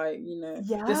 and she's like,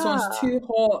 this one's Yeah, too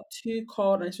hot, too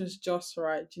cold, and it's just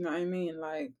right. Do you know what I mean?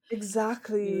 Like,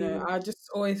 exactly. I just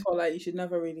always felt like you should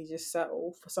never really just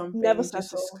settle for Never something just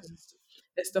settle. because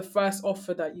it's the first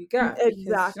offer that you get,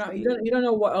 because Exactly. you don't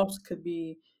know what else could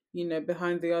be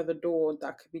behind the other door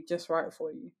that could be just right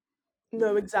for you. You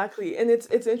No, know. exactly. And it's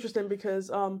interesting because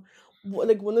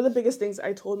like one of the biggest things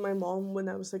I told my mom when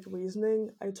I was like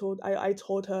reasoning, I told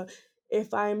her,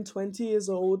 if I'm 20 years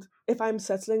old, if I'm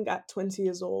settling at 20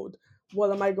 years old, what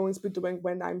am I going to be doing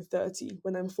when I'm 30,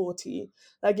 when I'm 40?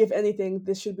 Like if anything,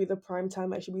 this should be the prime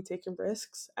time I should be taking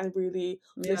risks and really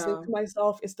listening Yeah. to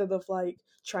myself instead of like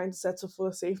trying to settle for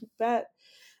a safe bet.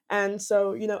 And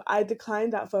so, I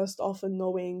declined that first offer,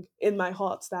 knowing in my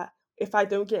heart that if I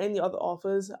don't get any other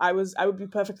offers, I would be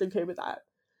perfectly okay with that.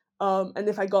 And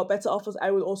if I got better offers,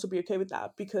 I would also be okay with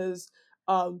that, because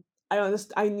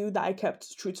I knew that I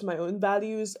kept true to my own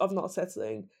values of not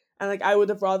settling. And like I would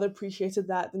have rather appreciated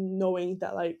that than knowing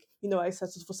that, like, I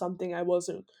settled for something I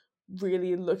wasn't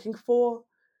really looking for.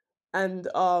 and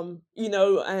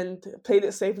and played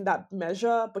it safe in that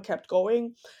measure, but kept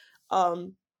going.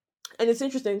 Um, and it's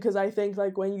interesting because I think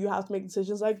like when you have to make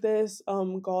decisions like this,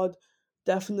 God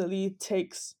definitely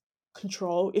takes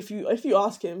control if you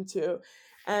ask him to.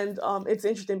 And it's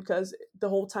interesting because the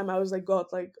whole time I was like, God,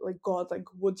 like God, like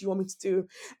what do you want me to do?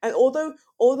 And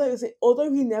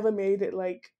although he never made it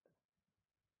like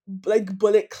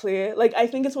bullet clear, like I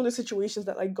think it's one of the situations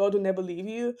that like God will never leave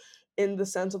you, in the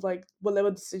sense of like whatever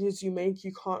decisions you make,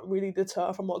 you can't really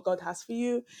deter from what God has for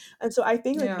you. And so I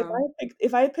think like Yeah.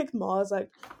 if I had picked Mars, like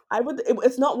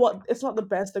it's not the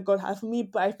best that God had for me,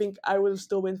 but I think I would have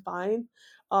still been fine.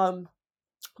 um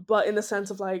but in the sense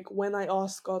of like when I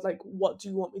asked God like what do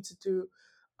you want me to do,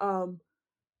 um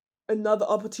another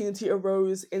opportunity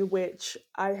arose in which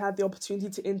I had the opportunity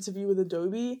to interview with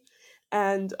Adobe.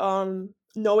 And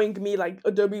knowing me, like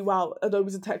Adobe, wow,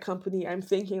 Adobe's a tech company, I'm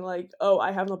thinking like, oh,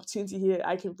 I have an opportunity here.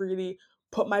 I can really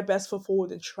put my best foot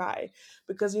forward and try.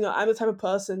 Because, I'm the type of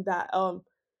person that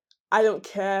I don't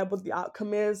care what the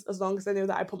outcome is, as long as I know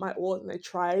that I put my all and I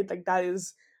tried. Like that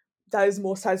is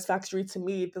more satisfactory to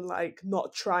me than like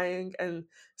not trying and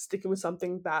sticking with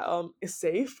something that is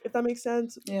safe, if that makes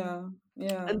sense. Yeah.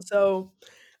 Yeah. And so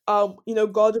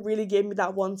God really gave me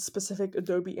that one specific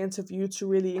Adobe interview to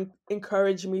really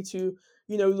encourage me to,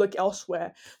 look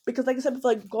elsewhere. Because like I said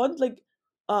before, like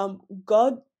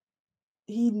God,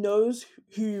 he knows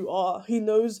who you are. He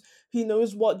knows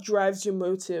what drives your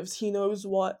motives. He knows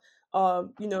what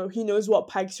he knows what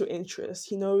pikes your interest.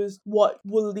 He knows what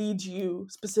will lead you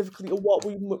specifically, or what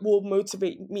will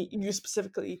motivate you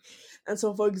specifically. And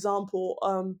so for example,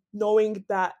 knowing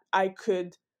that I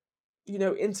could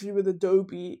interview with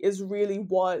Adobe is really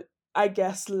what I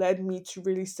guess led me to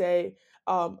really say,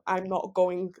 I'm not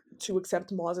going to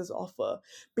accept Mars's offer.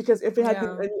 Because if it had been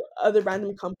Yeah. any other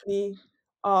random company,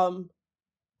 um,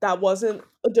 that wasn't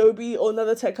Adobe or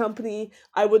another tech company,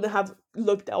 I wouldn't have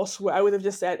looked elsewhere. I would have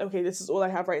just said, okay, this is all I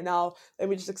have right now. Let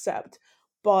me just accept.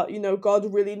 But,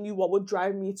 God really knew what would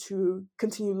drive me to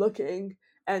continue looking.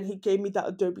 And he gave me that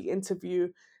Adobe interview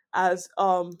as,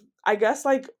 I guess,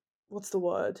 like, what's the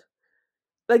word?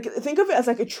 Like think of it as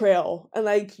like a trail, and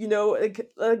like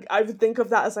like I would think of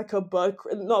that as like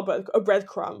not a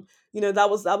breadcrumb. That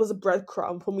was a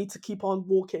breadcrumb for me to keep on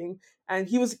walking, and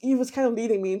he was kind of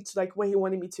leading me into like where he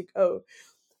wanted me to go.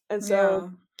 And so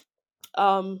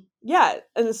Yeah. yeah,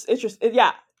 and it's interesting.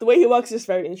 Yeah, the way he works is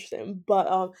very interesting.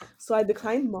 But so I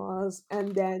declined Mars,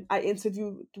 and then I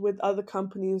interviewed with other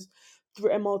companies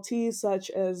through MLT, such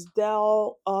as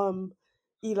Dell,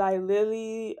 Eli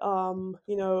Lilly,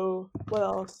 what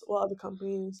else? What other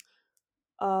companies?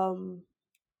 Um,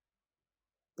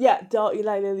 yeah, Dell,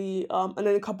 Eli Lilly, and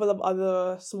then a couple of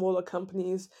other smaller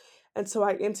companies. And so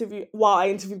I interviewed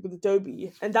with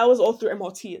Adobe, and that was all through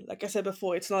MRT. Like I said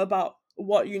before, it's not about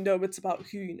what you know, it's about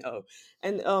who you know.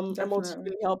 And MRT Definitely.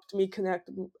 really helped me connect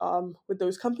with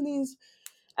those companies.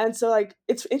 And so like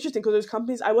it's interesting because those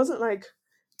companies, I wasn't like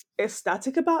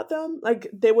ecstatic about them. Like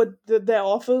their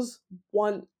offers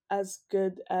weren't as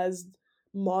good as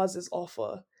Mars's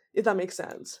offer, if that makes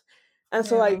sense. And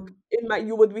so Yeah. like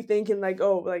you would be thinking like,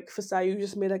 oh, like for Sai, you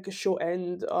just made like a short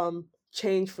end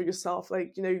change for yourself.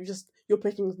 Like, you're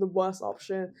picking the worst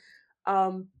option.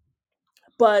 Um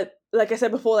but like I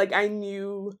said before, like I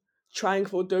knew trying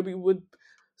for Adobe would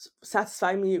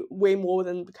satisfy me way more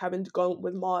than having gone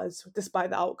with Mars,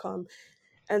 despite the outcome.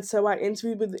 And so I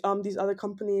interviewed with these other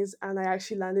companies, and I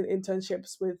actually landed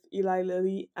internships with Eli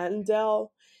Lilly and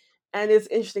Dell. And it's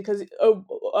interesting because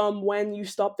when you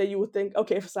stop there, you would think,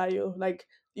 okay, Fasayo, like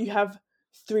you have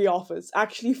three offers,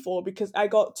 actually four, because I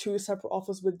got two separate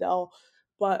offers with Dell.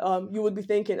 But you would be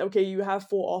thinking, okay, you have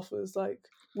four offers, like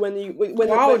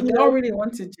Wow, when they all really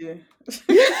wanted you.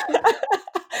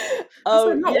 I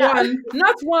said not yeah, one,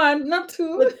 not one, not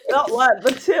two, but not one,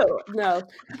 but two. No,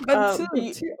 but two, but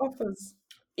you, two offers.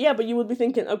 yeah, but you would be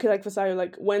thinking, okay, like Vasario,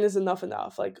 like when is enough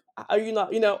enough? Like, are you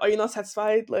not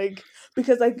satisfied? Like,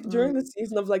 because like during the Mm,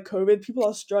 season of like COVID, people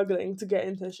are struggling to get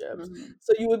internships, mm,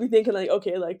 so you would be thinking like,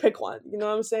 okay, like pick one. You know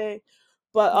what I'm saying?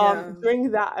 But yeah,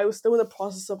 during that, I was still in the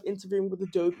process of interviewing with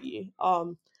Adobe,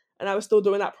 and I was still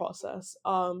doing that process.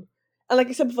 And like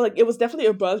I said before, like it was definitely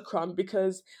a breadcrumb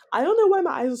because I don't know why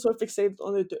my eyes were so fixated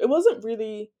on it. It wasn't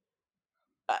really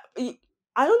I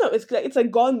I don't know. It's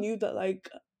like God knew that like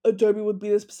Adobe would be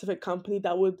the specific company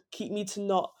that would keep me to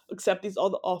not accept these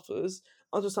other offers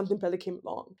until something better came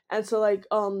along. And so like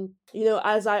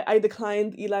as I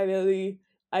declined Eli Lilly,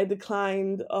 I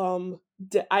declined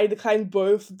I declined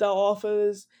both the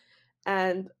offers,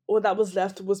 and what that was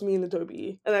left was me and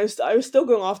Adobe, and I was still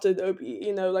going after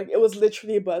Adobe, like it was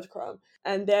literally a breadcrumb.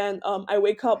 And then I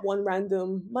wake up one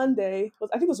random Monday, I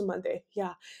think it was a Monday,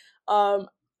 yeah. um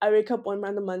I wake up one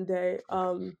random Monday,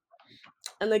 and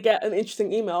I get an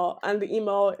interesting email, and the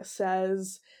email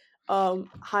says,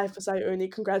 "Hi,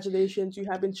 Fasayoni, congratulations, you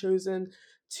have been chosen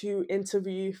to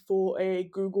interview for a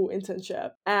Google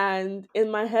internship." And in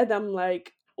my head, I'm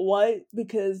like, "What?"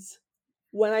 Because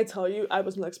when I tell you, I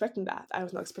was not expecting that. I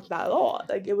was not expecting that at all.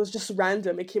 Like it was just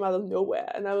random. It came out of nowhere,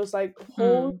 and Mm. I was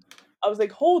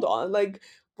like, hold on, like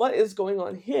what is going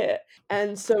on here?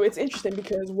 And so it's interesting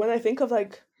because when I think of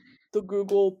like the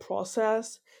Google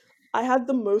process, I had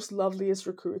the most loveliest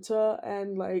recruiter,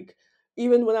 and like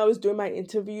even when I was doing my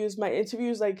interviews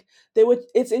like they would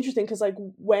it's interesting because like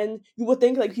when you would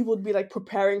think like people would be like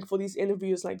preparing for these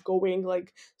interviews, like going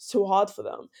like so hard for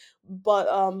them. But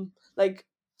like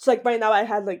it's like right now I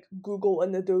had like Google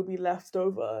and Adobe left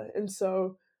over, and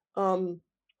so um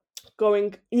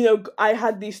going, I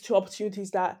had these two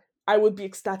opportunities that I would be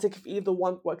ecstatic if either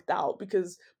one worked out,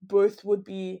 because both would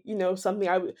be,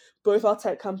 something both are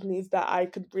tech companies that I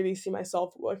could really see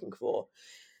myself working for.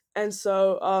 And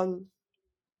so,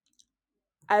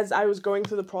 as I was going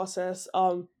through the process,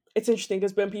 it's interesting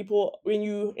because when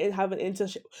you have an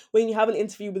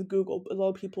interview with Google, a lot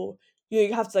of people,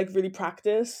 you have to like really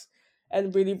practice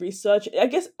and really research. I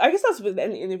guess that's with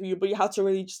any interview, but you have to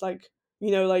really just like,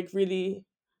 like really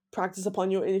practice upon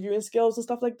your interviewing skills and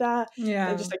stuff like that, and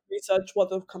Yeah. just like research what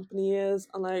the company is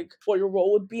and like what your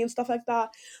role would be and stuff like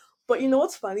that. But you know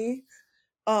what's funny?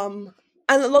 um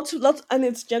and lots and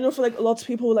it's general for like lots of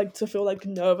people like to feel like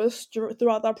nervous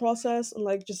throughout that process and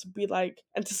like just be like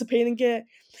anticipating it.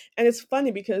 And it's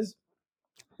funny because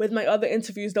with my other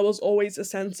interviews there was always a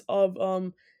sense of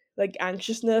like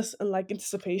anxiousness and like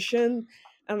anticipation,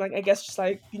 and like I guess just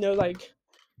like like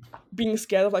being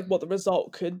scared of like what the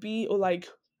result could be, or like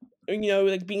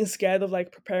like being scared of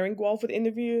like preparing well for the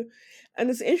interview. And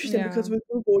it's interesting Yeah. because with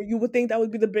Google, you would think that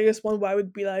would be the biggest one where I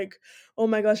would be like, oh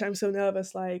my gosh, I'm so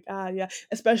nervous. Like, yeah.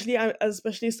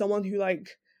 Especially someone who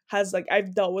like has like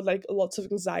I've dealt with like lots of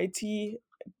anxiety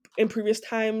in previous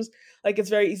times. Like it's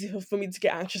very easy for me to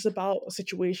get anxious about a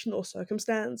situation or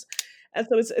circumstance. And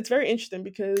so it's very interesting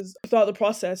because throughout the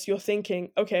process you're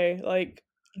thinking, okay, like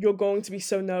you're going to be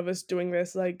so nervous doing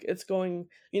this, like it's going,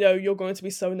 you're going to be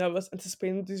so nervous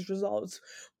anticipating these results.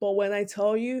 But when I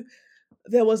tell you,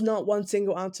 there was not one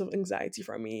single ounce of anxiety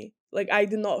from me. Like I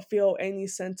did not feel any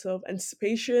sense of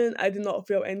anticipation. I did not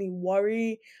feel any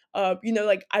worry.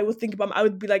 Like I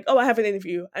would be like, oh, I have an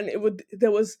interview, and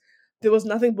there was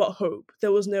nothing but hope.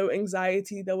 There was no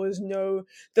anxiety. There was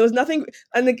nothing,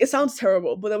 and like, it sounds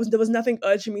terrible, but there was nothing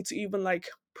urging me to even like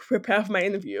prepare for my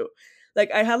interview. Like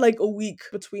I had like a week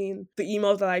between the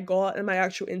emails that I got and my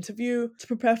actual interview to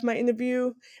prepare for my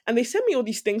interview, and they sent me all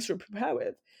these things to prepare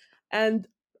with. And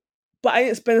but I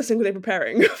didn't spend a single day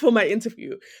preparing for my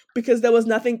interview because there was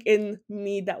nothing in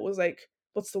me that was like,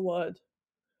 what's the word?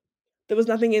 There was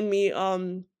nothing in me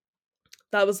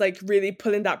that was like really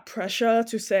putting that pressure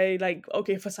to say like,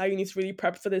 okay, Fasai, you need to really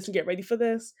prep for this and get ready for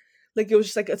this. Like it was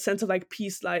just like a sense of like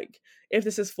peace, like if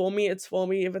this is for me, it's for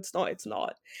me. If it's not, it's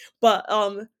not. But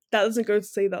that doesn't go to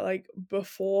say that like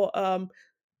before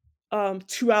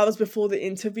 2 hours before the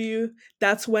interview,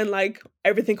 that's when like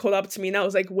everything caught up to me, and I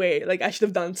was like, wait, like I should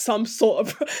have done some sort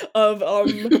of prep about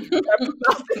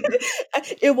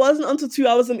it. It wasn't until 2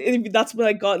 hours in the interview that's when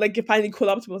I got like it finally caught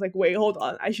up to me. I was like, wait, hold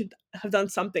on, I should have done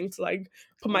something to like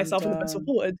put I'm myself in the best foot done.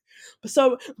 forward.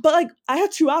 But like I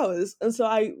had 2 hours, and so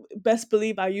I best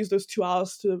believe I used those 2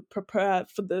 hours to prepare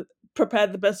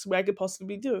the best way I could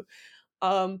possibly do.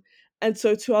 um, and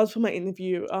so 2 hours for my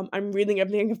interview, I'm reading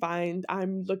everything I can find.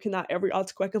 I'm looking at every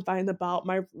article I can find about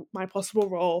my possible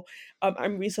role.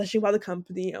 I'm researching about the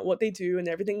company and what they do and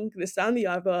everything, this, that, and the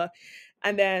other.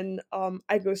 And then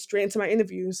I go straight into my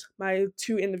interviews, my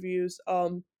two interviews. I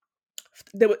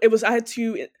had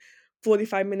two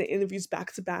 45-minute interviews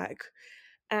back to back.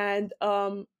 And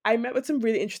I met with some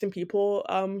really interesting people.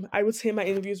 I would say my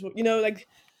interviews were, like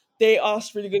they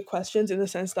asked really good questions in the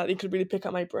sense that they could really pick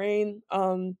up my brain.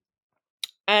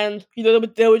 And they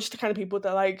were just the kind of people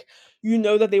that like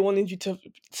that they wanted you to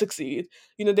succeed.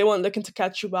 They weren't looking to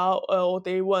catch you out, or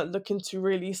they weren't looking to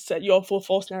really set you up for a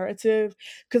false narrative.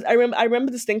 Because I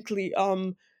remember distinctly,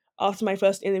 after my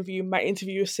first interview, my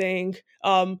interviewer saying,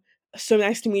 so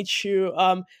nice to meet you,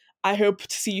 I hope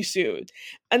to see you soon.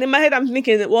 And in my head I'm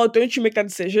thinking, well, don't you make that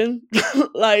decision?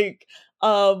 Like,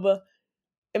 um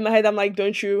in my head I'm like,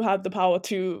 don't you have the power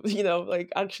to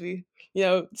like actually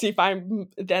see if I'm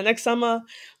there next summer?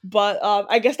 But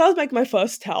I guess that was like my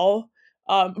first tell.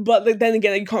 But like, then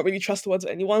again, like, you can't really trust the words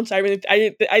of anyone. So I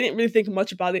didn't really think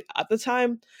much about it at the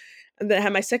time. And then I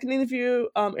had my second interview.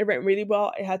 It went really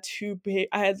well. I had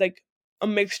like a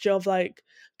mixture of like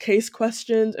case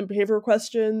questions and behavioral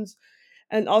questions.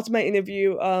 And after my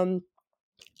interview,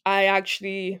 I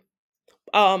actually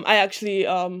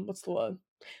what's the word?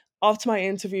 After my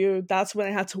interview, that's when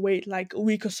I had to wait like a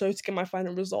week or so to get my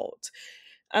final result.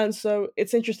 And so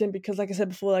it's interesting because, like I said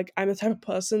before, like I'm the type of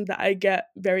person that I get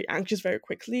very anxious very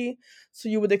quickly. So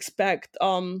you would expect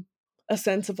a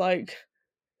sense of like,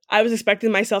 I was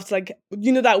expecting myself to like,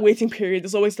 that waiting period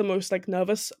is always the most like nerve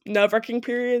wracking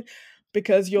period,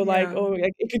 because you're like, Yeah. oh,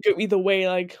 like it could go either way,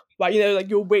 like, but like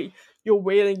you're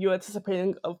waiting, you're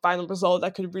anticipating a final result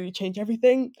that could really change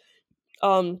everything.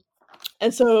 Um,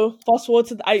 and so fast forward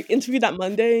to I interviewed that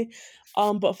Monday,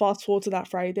 but fast forward to that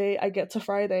Friday, I get to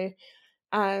Friday,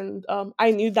 and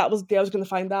I knew that was the day I was going to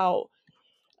find out.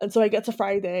 And so I get to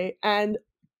Friday, and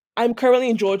I'm currently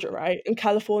in Georgia, right? And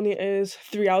California is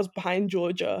 3 hours behind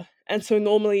Georgia. And so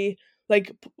normally,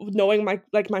 like knowing my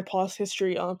past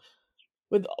history,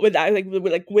 with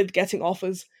getting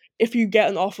offers, if you get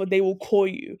an offer, they will call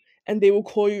you, and they will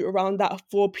call you around that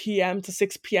 4 p.m. to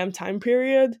 6 p.m. time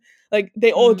period. Like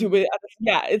they all do Mm. it.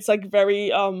 Yeah, it's like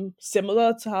very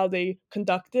similar to how they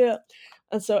conduct it.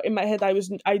 And so in my head,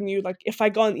 I knew like if I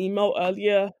got an email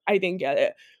earlier, I didn't get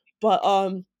it, but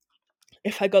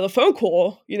if I got a phone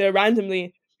call,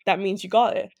 randomly, that means you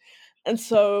got it. And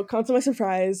so, come to my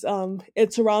surprise,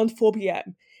 it's around 4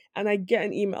 p.m. and I get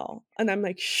an email, and I'm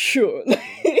like, sure.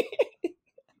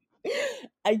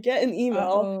 I get an email,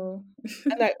 Uh-oh.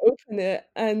 and I open it,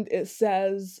 and it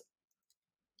says,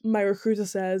 my recruiter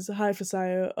says, "Hi,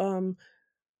 Fasayo.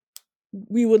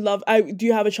 We would love. I do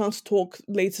you have a chance to talk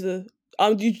later?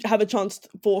 Do you have a chance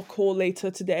for a call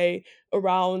later today,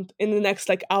 around in the next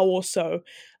like hour or so?"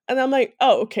 And I'm like,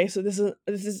 "Oh, okay. So this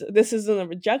isn't a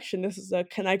rejection. This is a,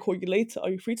 can I call you later? Are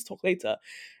you free to talk later?"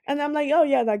 And I'm like, "Oh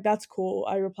yeah, like that's cool."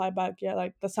 I reply back, "Yeah,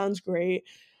 like that sounds great."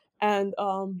 And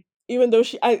even though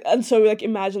and so like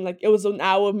imagine like it was an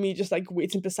hour of me just like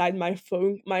waiting beside my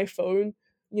phone,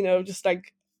 just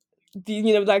like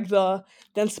like the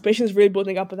anticipation is really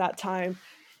building up at that time.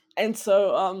 And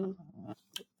so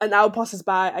an hour passes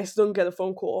by, I still don't get a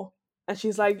phone call. And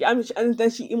she's like, and then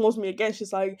she emails me again.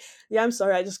 She's like, "Yeah, I'm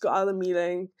sorry, I just got out of the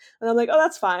meeting." And I'm like, "Oh,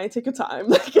 that's fine. Take your time.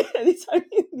 Like anytime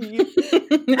you need."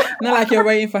 Not like you're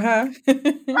waiting for her.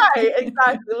 Right,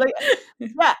 exactly. Like,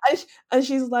 yeah. And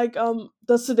she's like,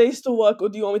 "Does today still work, or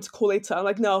do you want me to call later?" I'm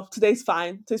like, "No, today's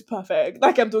fine. Today's perfect.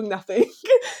 Like I'm doing nothing."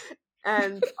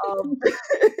 And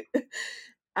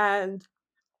and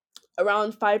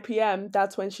around 5 p.m.,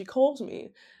 that's when she calls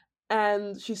me.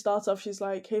 And she starts off, she's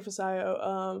like, "Hey,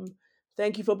 Fasayo,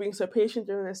 thank you for being so patient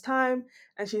during this time."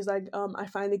 And she's like, "I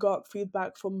finally got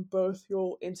feedback from both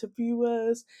your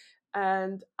interviewers,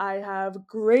 and I have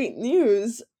great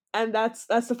news." And that's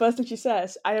the first thing she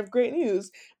says. "I have great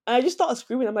news." And I just started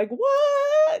screaming. I'm like,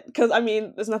 "What?" Because I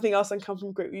mean, there's nothing else that can come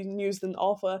from great news than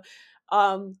offer.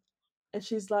 Um, and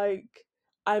she's like,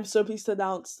 "I'm so pleased to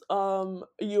announce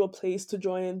you are placed to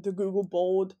join the Google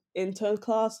Bold intern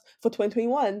class for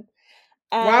 2021."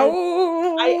 And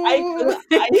I Wow. couldn't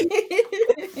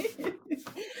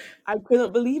I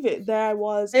couldn't believe it. There I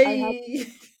was. Hey.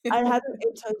 I had an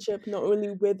internship not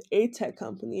only with a tech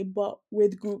company but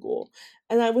with Google.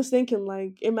 And I was thinking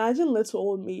like, imagine little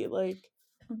old me like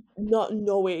not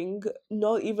knowing,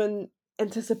 not even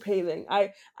anticipating.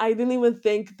 I didn't even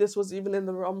think this was even in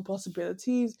the realm of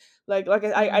possibilities. Mm.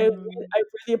 I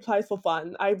really applied for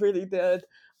fun. I really did.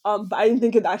 But I didn't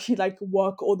think it'd actually like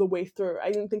work all the way through.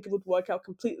 I didn't think it would work out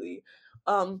completely.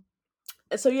 Um,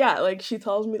 and so yeah, like she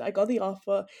tells me that I got the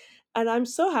offer, and I'm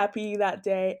so happy that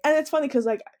day. And it's funny because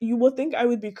like you would think I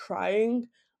would be crying,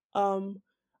 um,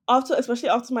 especially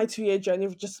after my 2 year journey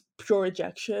of just pure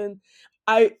rejection.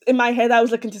 I in my head I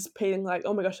was like anticipating like,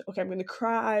 oh my gosh, okay, I'm gonna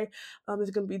cry. There's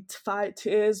gonna be five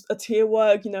tears, a tear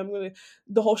work. I'm gonna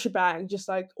the whole shebang, just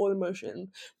like all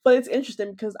emotion. But it's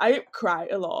interesting because I didn't cry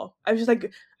a lot. I was just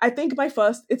like, I think my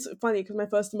first. It's funny because my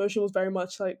first emotion was very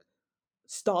much like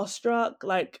starstruck.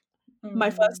 Like Mm.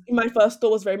 my first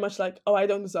thought was very much like, "Oh, I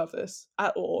don't deserve this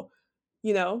at all."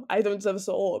 I don't deserve this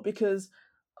at all because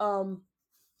um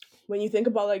when you think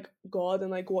about like God and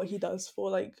like what he does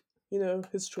for like,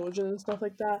 his children and stuff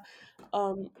like that,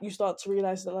 you start to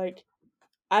realize that like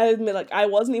I admit like I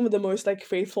wasn't even the most like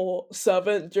faithful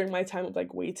servant during my time of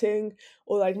like waiting,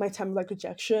 or like my time of like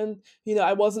rejection.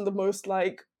 I wasn't the most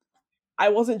like, I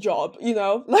wasn't Job,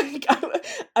 like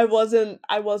I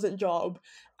wasn't Job.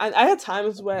 And I had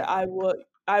times where I would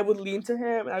I would lean to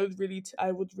him, and I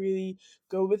would really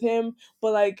go with him.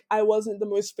 But like I wasn't the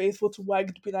most faithful to where I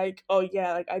could be like, oh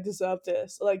yeah, like I deserve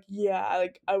this. Like yeah,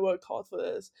 like I worked hard for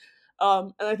this.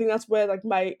 And I think that's where like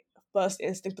my first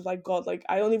instinct of like God, like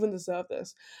I don't even deserve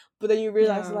this. But then you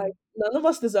realize Yeah, like none of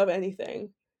us deserve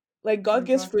anything. Like God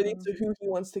gives freely exactly. to who He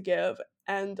wants to give,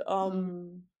 and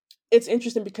Mm, it's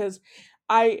interesting because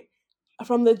I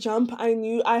from the jump I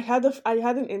knew I had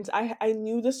an int I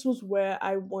knew this was where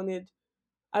I wanted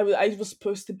I was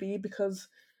supposed to be because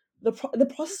the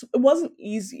process it wasn't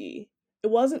easy. It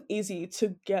wasn't easy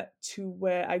to get to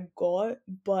where I got,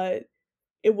 but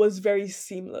it was very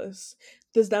seamless.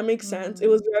 Does that make sense? mm, It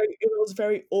was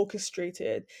very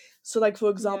orchestrated. So like for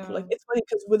example, yeah, like it's funny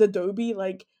because with Adobe,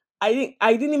 like I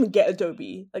didn't even get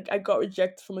Adobe. Like I got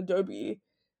rejected from Adobe.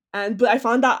 And but I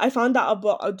found out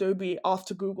about Adobe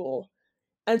after Google.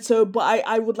 And so but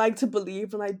I would like to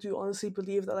believe, and I do honestly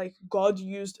believe that like God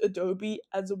used Adobe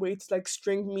as a way to like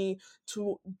string me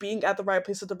to being at the right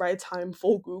place at the right time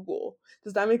for Google.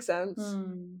 Does that make sense?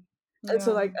 mm, And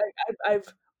so yeah, like I've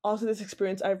after this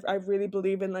experience I really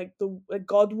believe in like the like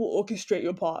God will orchestrate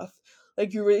your path.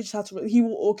 Like you really just have to He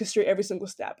will orchestrate every single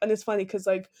step. And it's funny because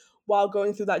like while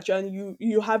going through that journey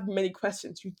you have many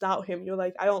questions. You doubt Him. You're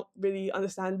like I don't really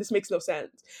understand. This makes no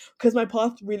sense because my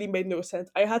path really made no sense.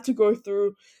 I had to go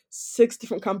through 6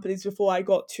 different companies before I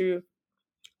got to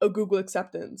a Google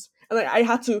acceptance. And like I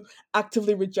had to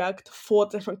actively reject 4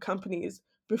 different companies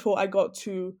before I got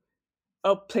to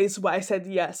a place where I said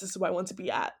yes, this is where I want to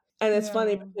be at. And it's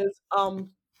funny yeah, because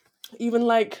even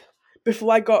like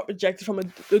before I got rejected from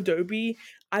Adobe,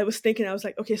 I was thinking I was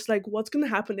like, okay, so like what's gonna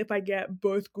happen if I get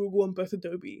both Google and both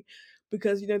Adobe?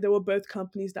 Because you know they were both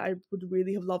companies that I would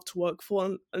really have loved to work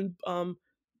for and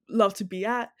love to be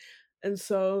at. And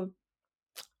so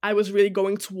I was really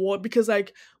going toward because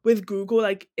like with Google,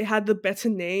 like it had the better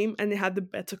name and it had the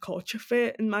better culture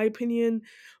fit in my opinion.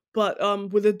 But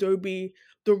with Adobe,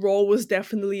 the role was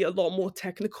definitely a lot more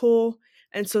technical.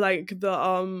 And so like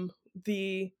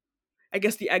the I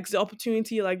guess the exit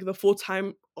opportunity, like the full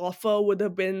time offer would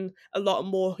have been a lot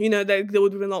more, you know, there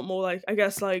would have been a lot more like I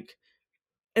guess like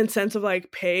incentive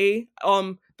like pay. There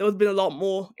would have been a lot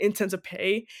more incentive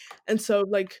pay. And so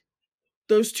like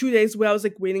those 2 days where I was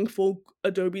like waiting for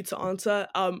Adobe to answer,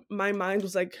 my mind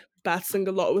was like battling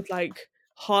a lot with like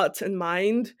heart and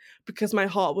mind because my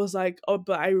heart was like, oh,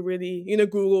 but I really, you know,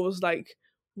 Google was like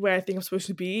where I think I'm supposed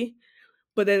to be.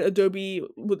 But then Adobe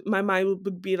would, my mind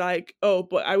would be like, oh,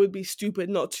 but I would be stupid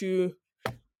not to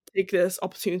take this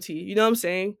opportunity. You know what I'm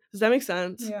saying? Does that make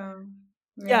sense? yeah,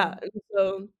 Yeah. yeah, And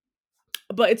so,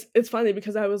 but it's funny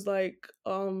because I was like,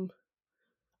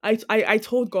 I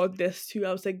told God this too.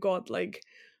 I was like, God, like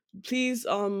please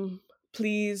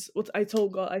please what I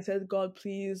told God, I said God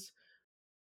please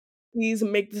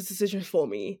make this decision for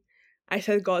me. I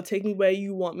said God, take me where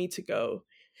you want me to go.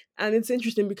 And it's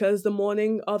interesting because the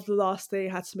morning of the last day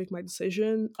I had to make my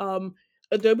decision.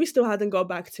 Adobe still hadn't got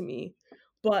back to me,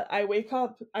 but I wake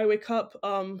up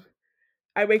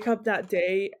that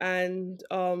day and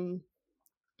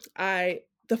I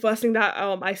the first thing that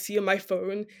I see on my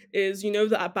phone is you know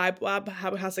the Bible app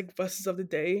how it has like verses of the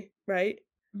day, right?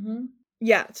 mm-hmm,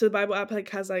 Yeah, so the Bible app, like,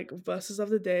 has, like, verses of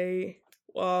the day,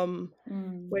 where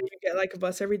mm, you get, like, a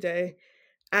verse every day,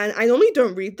 and I normally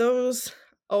don't read those,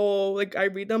 or, like, I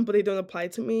read them, but they don't apply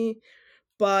to me,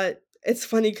 but it's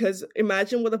funny because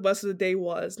imagine what the verse of the day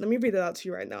was. Let me read it out to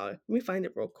you right now. Let me find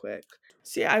it real quick.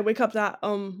 So, yeah, I wake up that,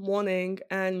 morning,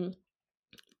 and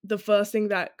the first thing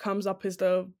that comes up is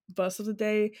the verse of the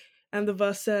day, and the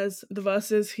verse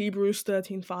is Hebrews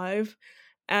 13:5,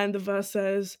 and the verse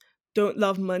says, "Don't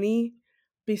love money,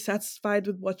 be satisfied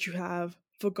with what you have,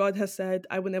 for God has said,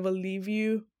 I will never leave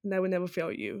you and I will never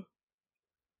fail you."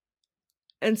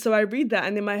 And so I read that,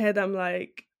 and in my head, I'm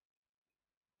like,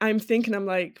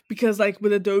 because like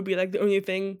with Adobe, like the only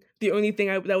thing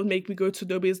that would make me go to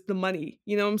Adobe is the money.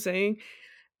 You know what I'm saying?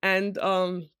 And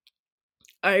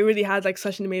I really had like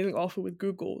such an amazing offer with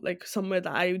Google, like somewhere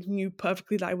that I knew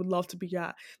perfectly that I would love to be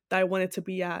at, that I wanted to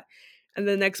be at. And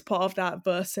the next part of that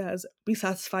verse says, be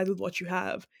satisfied with what you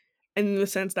have. And in the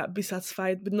sense that be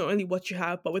satisfied with not only what you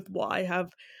have, but with what I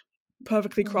have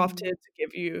perfectly crafted mm, to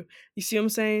give you. You see what I'm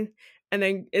saying? And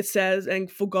then it says,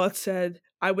 and for God said,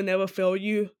 I will never fail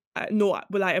you, nor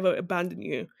will I ever abandon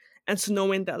you. And so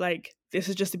knowing that like this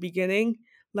is just the beginning,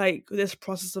 like this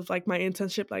process of like my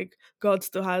internship, like God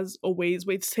still has a way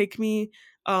to take me.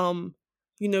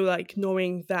 You know, like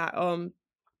knowing that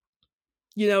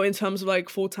you know, in terms of like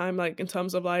full time, like in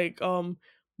terms of like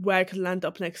where I could land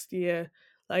up next year,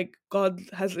 Like, God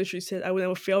has literally said, I will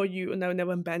never fail you and I will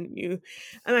never abandon you.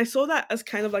 And I saw that as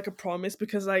kind of like a promise,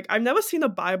 because like I've never seen a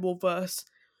Bible verse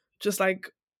just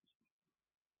like,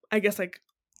 I guess, like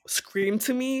scream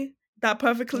to me that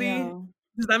perfectly. Yeah.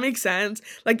 Does that make sense?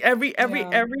 Like Yeah.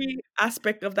 every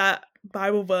aspect of that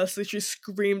Bible verse literally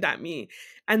screamed at me.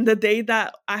 And the day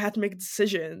that I had to make a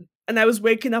decision, and I was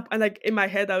waking up, and like in my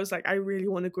head I was like, I really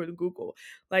want to go to Google.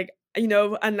 Like, and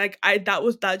like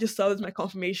that just served as my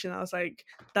confirmation. I was like,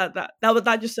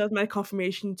 that just served my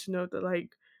confirmation to know that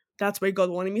like that's where God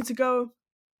wanted me to go.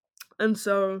 And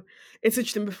so it's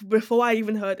interesting, before I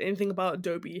even heard anything about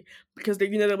Adobe, because they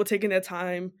were taking their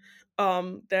time,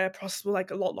 their process was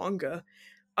like a lot longer.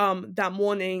 That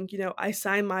morning, I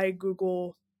signed my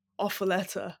Google offer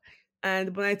letter,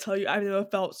 and when I tell you, I've never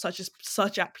felt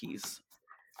such at peace.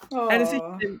 And it's Oh.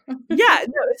 interesting. Yeah,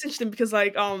 no, it's interesting because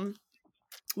like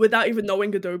without even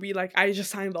knowing Adobe, like I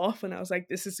just signed off and I was like,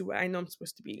 this is where I know I'm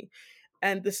supposed to be.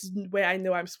 And this is where I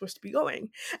know I'm supposed to be going.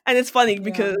 And it's funny Yeah.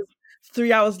 because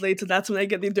 3 hours later, that's when I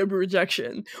get the Adobe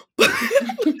rejection.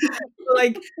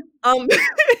 Like, um,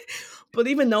 but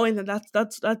even knowing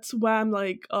that's where I'm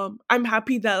like, I'm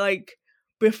happy that like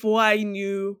before I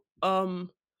knew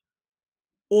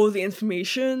all the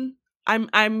information,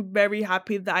 I'm very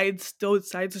happy that I still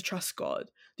decided to trust God.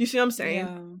 Do you see what I'm saying?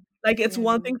 Yeah. Like, it's Yeah.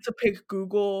 one thing to pick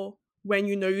Google when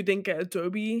you know you didn't get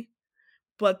Adobe,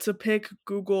 but to pick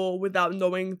Google without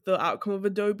knowing the outcome of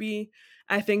Adobe,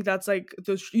 I think that's like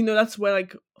that's where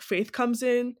like faith comes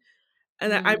in.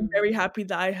 And I'm Mm. very happy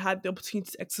that I had the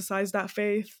opportunity to exercise that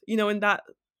faith, in that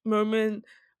moment.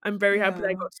 I'm very happy that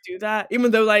I Yeah. got to do that,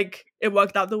 even though like it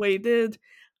worked out the way it did.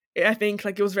 I think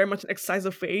like it was very much an exercise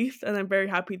of faith, and I'm very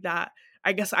happy that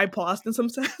I guess I paused in some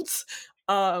sense.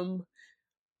 Um,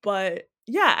 but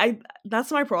yeah, I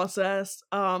that's my process.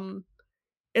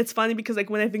 It's funny because like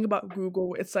when I think about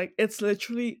Google, it's like it's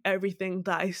literally everything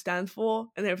that I stand for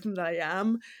and everything that I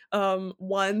am.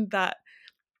 One that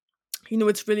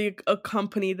it's really a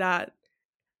company that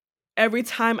every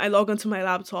time I log onto my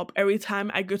laptop, every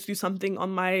time I go to do something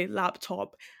on my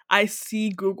laptop, I see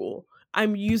Google.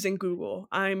 I'm using Google.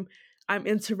 I'm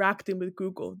interacting with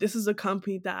Google. This is a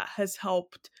company that has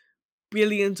helped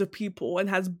billions of people and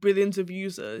has billions of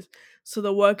users. So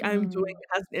the work I'm doing Mm.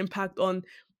 has an impact on,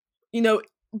 you know,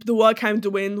 the work I'm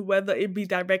doing, whether it be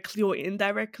directly or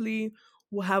indirectly,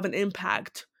 will have an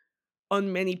impact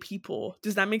on many people.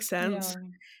 Does that make sense? Yeah.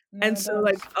 No, And it so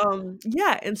like does.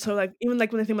 yeah, and so like even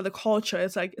like when I think about the culture,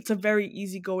 it's like it's a very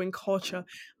easygoing culture.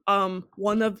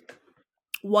 One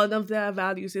of their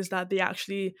values is that they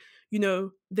actually,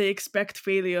 they expect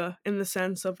failure in the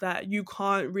sense of that you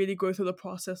can't really go through the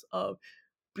process of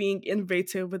being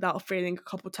innovative without failing a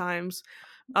couple times.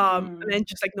 And Mm. then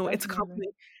just like no, Definitely.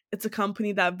 it's a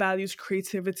company that values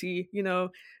creativity,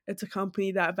 it's a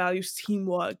company that values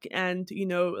teamwork and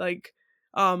like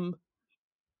um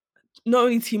not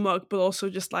only teamwork but also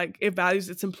just like it values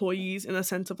its employees in a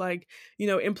sense of like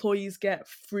employees get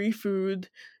free food,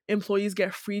 employees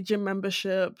get free gym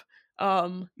membership,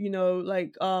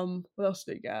 like what else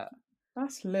do they get?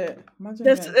 That's lit. Imagine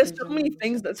there's getting there's free so gym many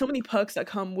things, membership. that so many perks that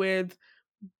come with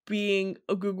being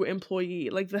a Google employee,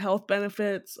 like the health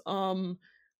benefits,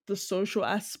 the social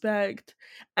aspect.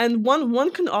 And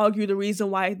one can argue the reason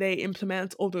why they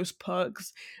implement all those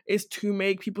perks is to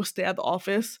make people stay at the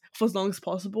office for as long as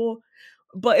possible.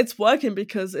 But it's working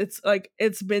because it's like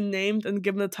it's been named and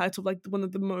given the title of like one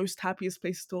of the most happiest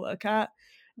places to work at.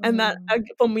 And that Mm.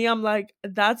 for me, I'm like,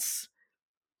 that's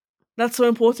so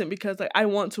important because like I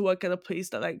want to work at a place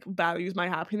that like values my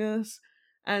happiness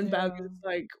and Yeah. values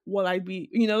like what I'd be,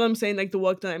 you know what I'm saying, like the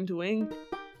work that I'm doing.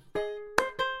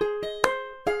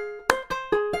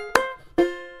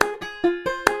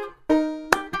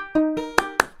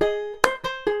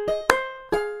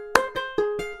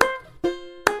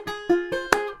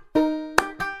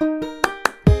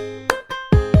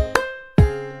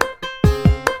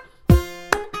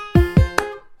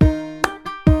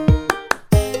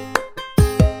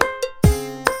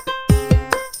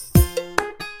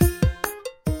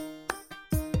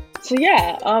 So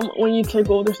yeah, when you take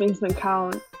all those things into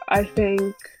account, I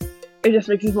think it just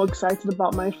makes me more excited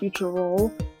about my future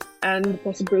role and the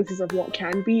possibilities of what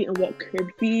can be and what could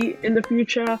be in the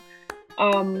future.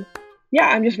 Um, yeah,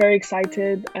 I'm just very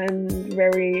excited and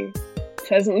very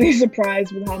pleasantly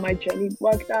surprised with how my journey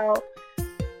worked out.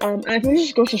 And I think it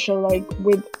just goes to show, like,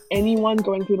 with anyone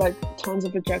going through like tons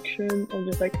of rejection or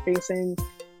just like facing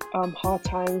hard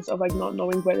times of like not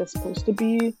knowing where they're supposed to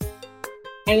be.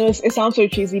 I know it sounds so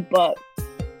cheesy, but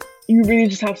you really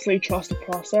just have to like trust the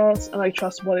process and like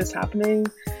trust what is happening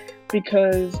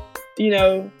because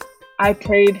I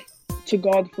prayed to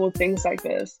God for things like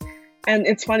this. And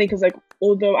it's funny because like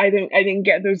although I didn't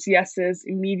get those yeses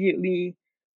immediately,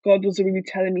 God was really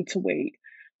telling me to wait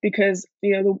because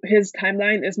his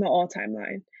timeline is not our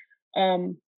timeline.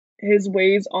 Um, his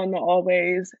ways are not our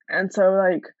ways, and so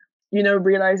like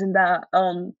realizing that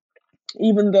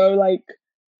even though like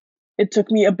it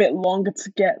took me a bit longer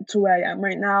to get to where I am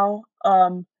right now,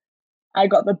 I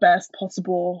got the best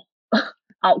possible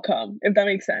outcome, if that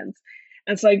makes sense.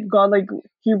 And it's like God, like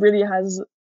He really has.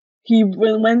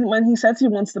 When He says He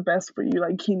wants the best for you,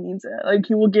 like He means it. Like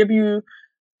He will give you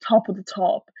top of the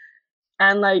top.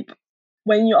 And like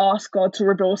when you ask God to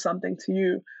reveal something to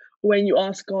you, when you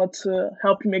ask God to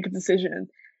help you make a decision,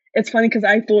 it's funny because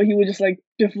I thought He would just like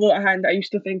beforehand. I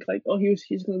used to think like, oh,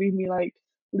 He's gonna leave me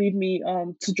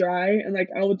to dry, and like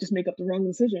I would just make up the wrong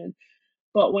decision.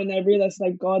 But when I realized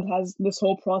like God has this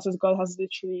whole process, God has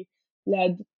literally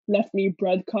left me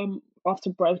breadcrumb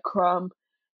after breadcrumb,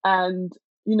 and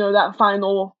that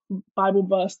final Bible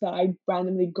verse that I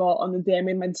randomly got on the day I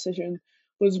made my decision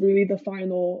was really the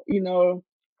final thing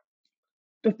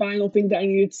that I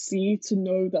needed to see to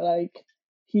know that like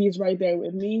He is right there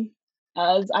with me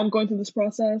as I'm going through this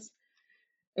process.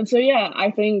 And so yeah,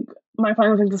 I think my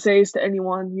final thing to say is to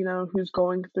anyone who's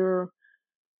going through,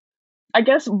 I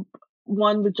guess,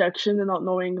 one, rejection and not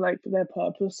knowing like their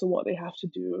purpose or what they have to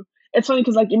do. It's funny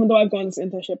because like even though I've gone this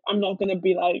internship, I'm not gonna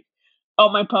be like, oh,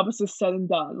 my purpose is said and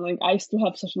done. Like I still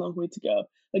have such a long way to go.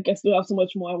 Like I still have so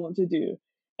much more I want to do.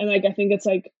 And like I think it's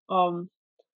like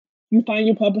you find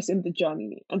your purpose in the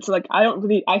journey. And so like I don't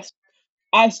really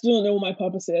I still don't know what my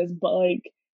purpose is, but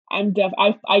like I'm def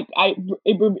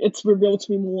it's revealed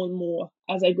to me more and more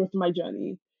as I go through my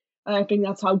journey, and I think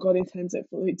that's how God intends it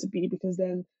for it to be, because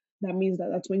then that means that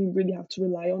that's when you really have to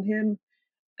rely on Him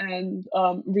and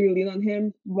really lean on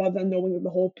Him rather than knowing the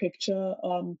whole picture.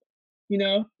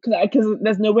 Because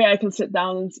there's no way I can sit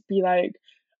down and be like,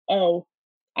 oh,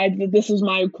 this is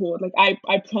my accord. Like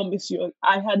I promise you, like,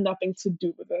 I had nothing to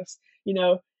do with this.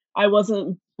 I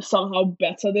wasn't somehow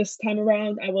better this time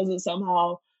around. I wasn't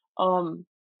somehow um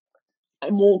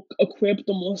more equipped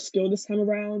or more skilled this time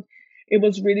around. It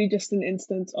was really just an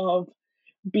instance of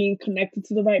being connected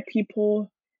to the right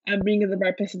people and being in the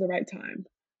right place at the right time.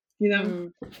 You know?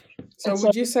 Mm. So And so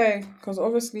would you say, because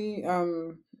obviously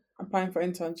applying for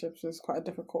internships is quite a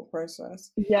difficult process.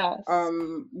 yes.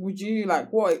 Would you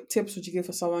like, what tips would you give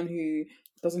for someone who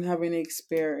doesn't have any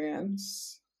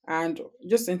experience? And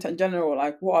just in general,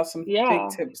 like what are some big Yeah.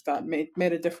 tips that made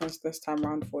a difference this time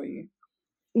around for you?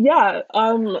 Yeah.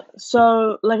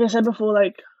 So like I said before,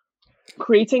 like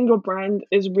creating your brand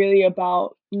is really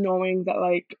about knowing that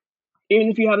like even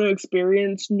if you have no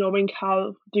experience, knowing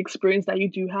how the experience that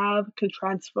you do have can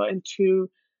transfer into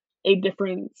a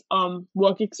different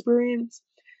work experience.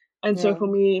 And so Yeah. for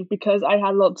me, because I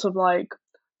had lots of like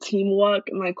teamwork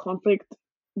and like conflict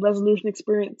resolution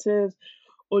experiences,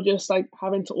 or just like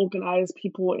having to organize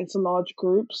people into large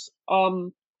groups,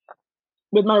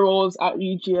 with my roles at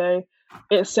UGA,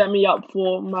 it set me up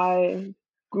for my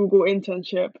Google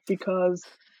internship because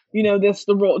this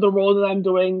the role that I'm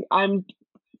doing.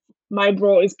 My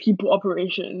role is people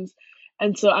operations,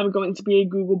 and so I'm going to be a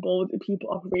Google Bold people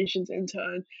operations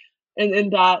intern, and in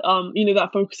that that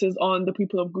focuses on the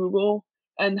people of Google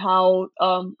and how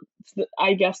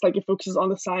I guess like it focuses on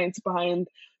the science behind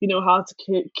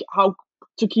how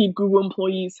to keep Google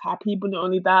employees happy, but not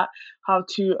only that, how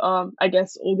to I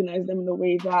guess organize them in a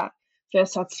way that they're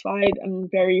satisfied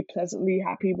and very pleasantly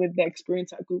happy with their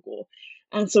experience at Google.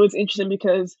 And so it's interesting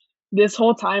because this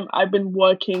whole time I've been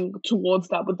working towards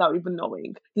that without even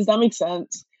knowing. Does that make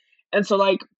sense? And so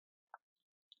like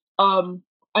um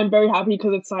I'm very happy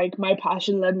because it's like my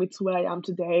passion led me to where I am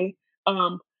today.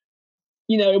 Um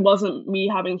it wasn't me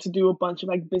having to do a bunch of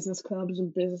like business clubs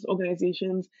and business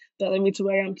organizations that led me to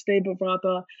where I am today, but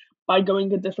rather by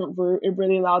going a different route, it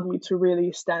really allowed me to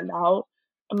really stand out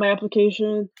in my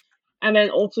application. And then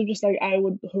also just like I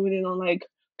would hone in on like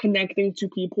connecting to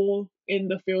people in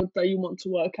the field that you want to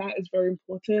work at is very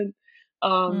important.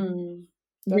 Um,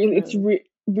 Mm, really, it's definitely.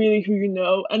 really who you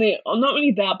know, and not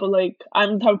only that, but like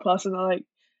I'm the type of person that like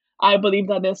I believe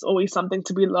that there's always something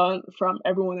to be learned from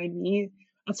everyone I meet.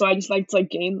 And so I just like to like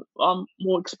gain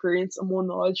more experience and more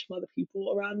knowledge from other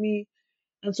people around me.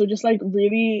 And so just like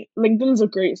really LinkedIn is a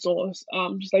great source.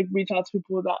 Just like reach out to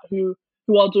people that who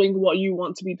are doing what you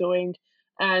want to be doing,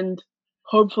 and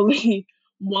hopefully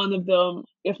one of them,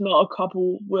 if not a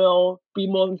couple, will be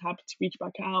more than happy to reach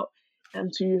back out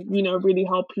and to really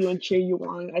help you and cheer you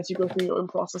on as you go through your own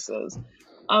processes.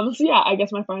 So yeah, I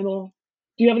guess my final.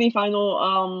 Do you have any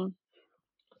final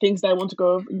things that I want to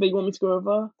go over, that you want me to go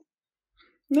over?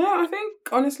 No, I think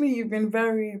honestly you've been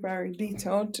very, very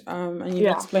detailed, and you've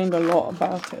Yeah. explained a lot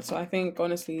about it. So I think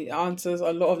honestly it answers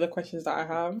a lot of the questions that I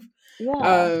have.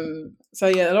 Yeah. So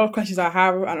yeah, a lot of questions I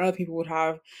have and other people would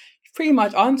have pretty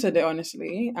much answered it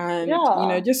honestly. And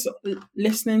Yeah. just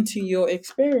listening to your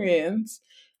experience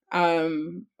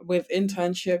with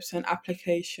internships and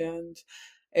applications,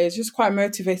 it's just quite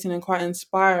motivating and quite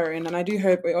inspiring. And I do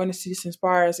hope it honestly just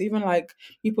inspires even like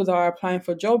people that are applying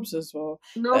for jobs as well.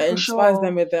 No, That for inspires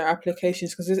them sure. with their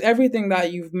applications because everything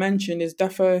that you've mentioned is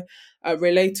definitely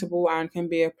relatable and can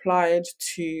be applied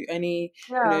to any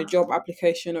Yeah. job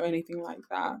application or anything like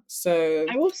that. So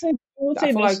I I will say feel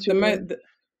this like too.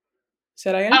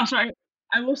 say that Oh, again. sorry.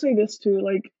 I will say this too,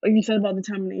 like you said about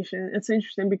determination. It's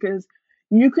interesting because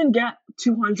you can get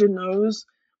 200 no's,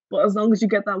 but as long as you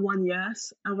get that one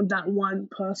yes, and with that one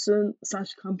person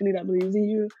slash company that believes in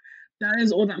you, that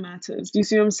is all that matters. Do you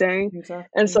see what I'm saying? And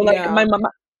Exactly. so, like Yeah.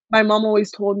 my mom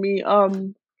always told me,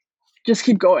 just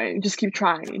keep going, just keep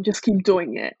trying, just keep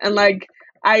doing it. And like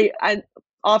I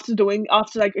after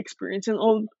like experiencing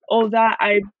all of that,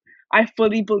 I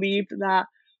fully believed that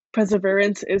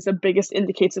perseverance is the biggest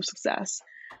indicator of success.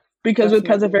 Because with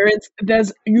Definitely. perseverance,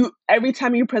 there's you every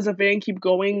time you persevere and keep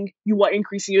going, you are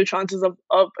increasing your chances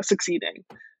of succeeding.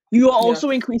 You are Yes.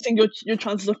 also increasing your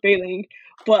chances of failing,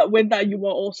 but with that, you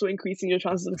are also increasing your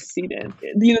chances of succeeding.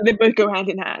 They both go hand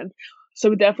in hand.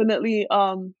 So definitely,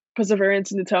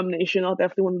 perseverance and determination are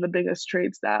definitely one of the biggest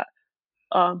traits that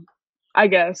um, I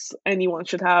guess anyone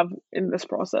should have in this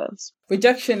process.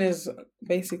 Rejection is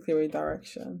basically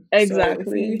redirection. So if you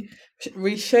Exactly.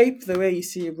 reshape the way you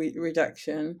see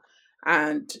rejection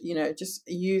and just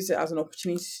use it as an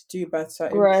opportunity to do better,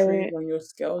 improve Right. on your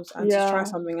skills and to try Yeah.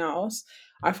 something else,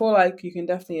 I feel like you can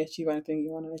definitely achieve anything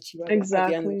you want to achieve at the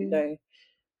end of the Exactly. day.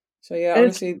 So yeah, And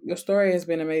it's honestly, your story has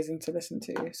been amazing to listen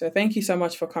to. So thank you so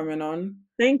much for coming on.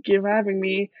 thank you for having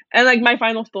me. And like my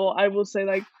final thought, I will say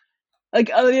like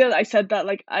earlier I said that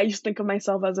like I just think of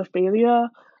myself as a failure.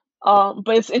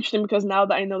 But it's interesting because now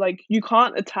that I know like you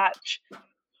can't attach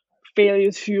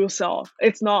failures to yourself.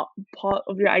 It's not part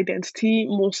of your identity.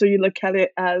 More so you look at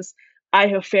it as I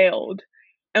have failed.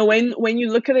 And when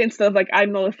you look at it instead of like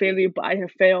I'm not a failure but I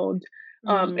have failed,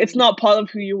 it's Mm, not part of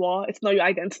who you are. It's not your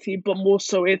identity, but more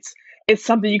so it's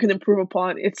something you can improve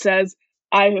upon. It says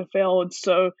I have failed,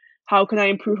 so how can I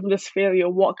improve from this failure?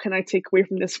 What can I take away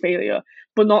from this failure?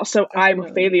 But not so I'm a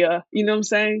definitely. failure. You know what I'm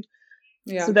saying?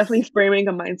 So definitely Yes. framing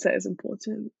a mindset is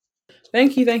important.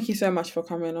 Thank you so much for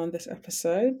coming on this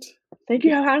episode. Thank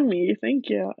you for having me. Thank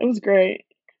you. It was great.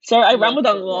 Sorry, I Yes, rambled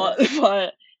on a it lot, was.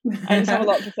 but I just have a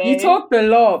lot to You say. talked a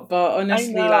lot, but I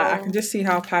honestly, like I can know. just see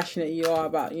how passionate you are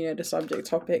about, the subject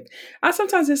topic. And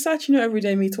sometimes it's such, every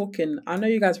day me talking. I know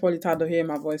you guys probably tired of hearing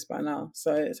my voice by now.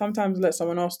 So sometimes let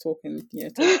someone else talk and,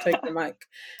 take the mic.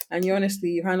 And you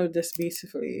handled this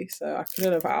beautifully. So I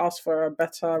couldn't have asked for a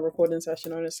better recording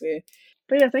session, honestly.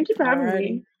 But yeah, thank you for having Alrighty.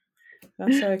 me.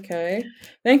 That's okay.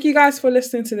 Thank you guys for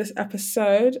listening to this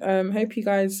episode. Hope you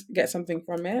guys get something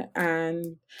from it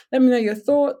and let me know your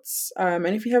thoughts. And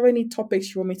if you have any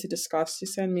topics you want me to discuss,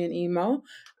 just send me an email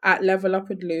at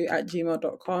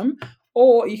levelupwithlou@gmail.com,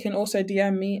 or you can also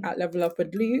DM me at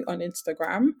levelupwithlou on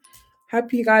Instagram.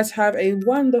 Hope you guys have a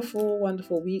wonderful,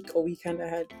 wonderful week or weekend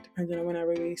ahead, depending on when I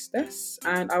release this.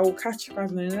 And I will catch you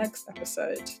guys in the next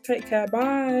episode. Take care.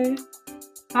 Bye.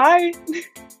 Hi.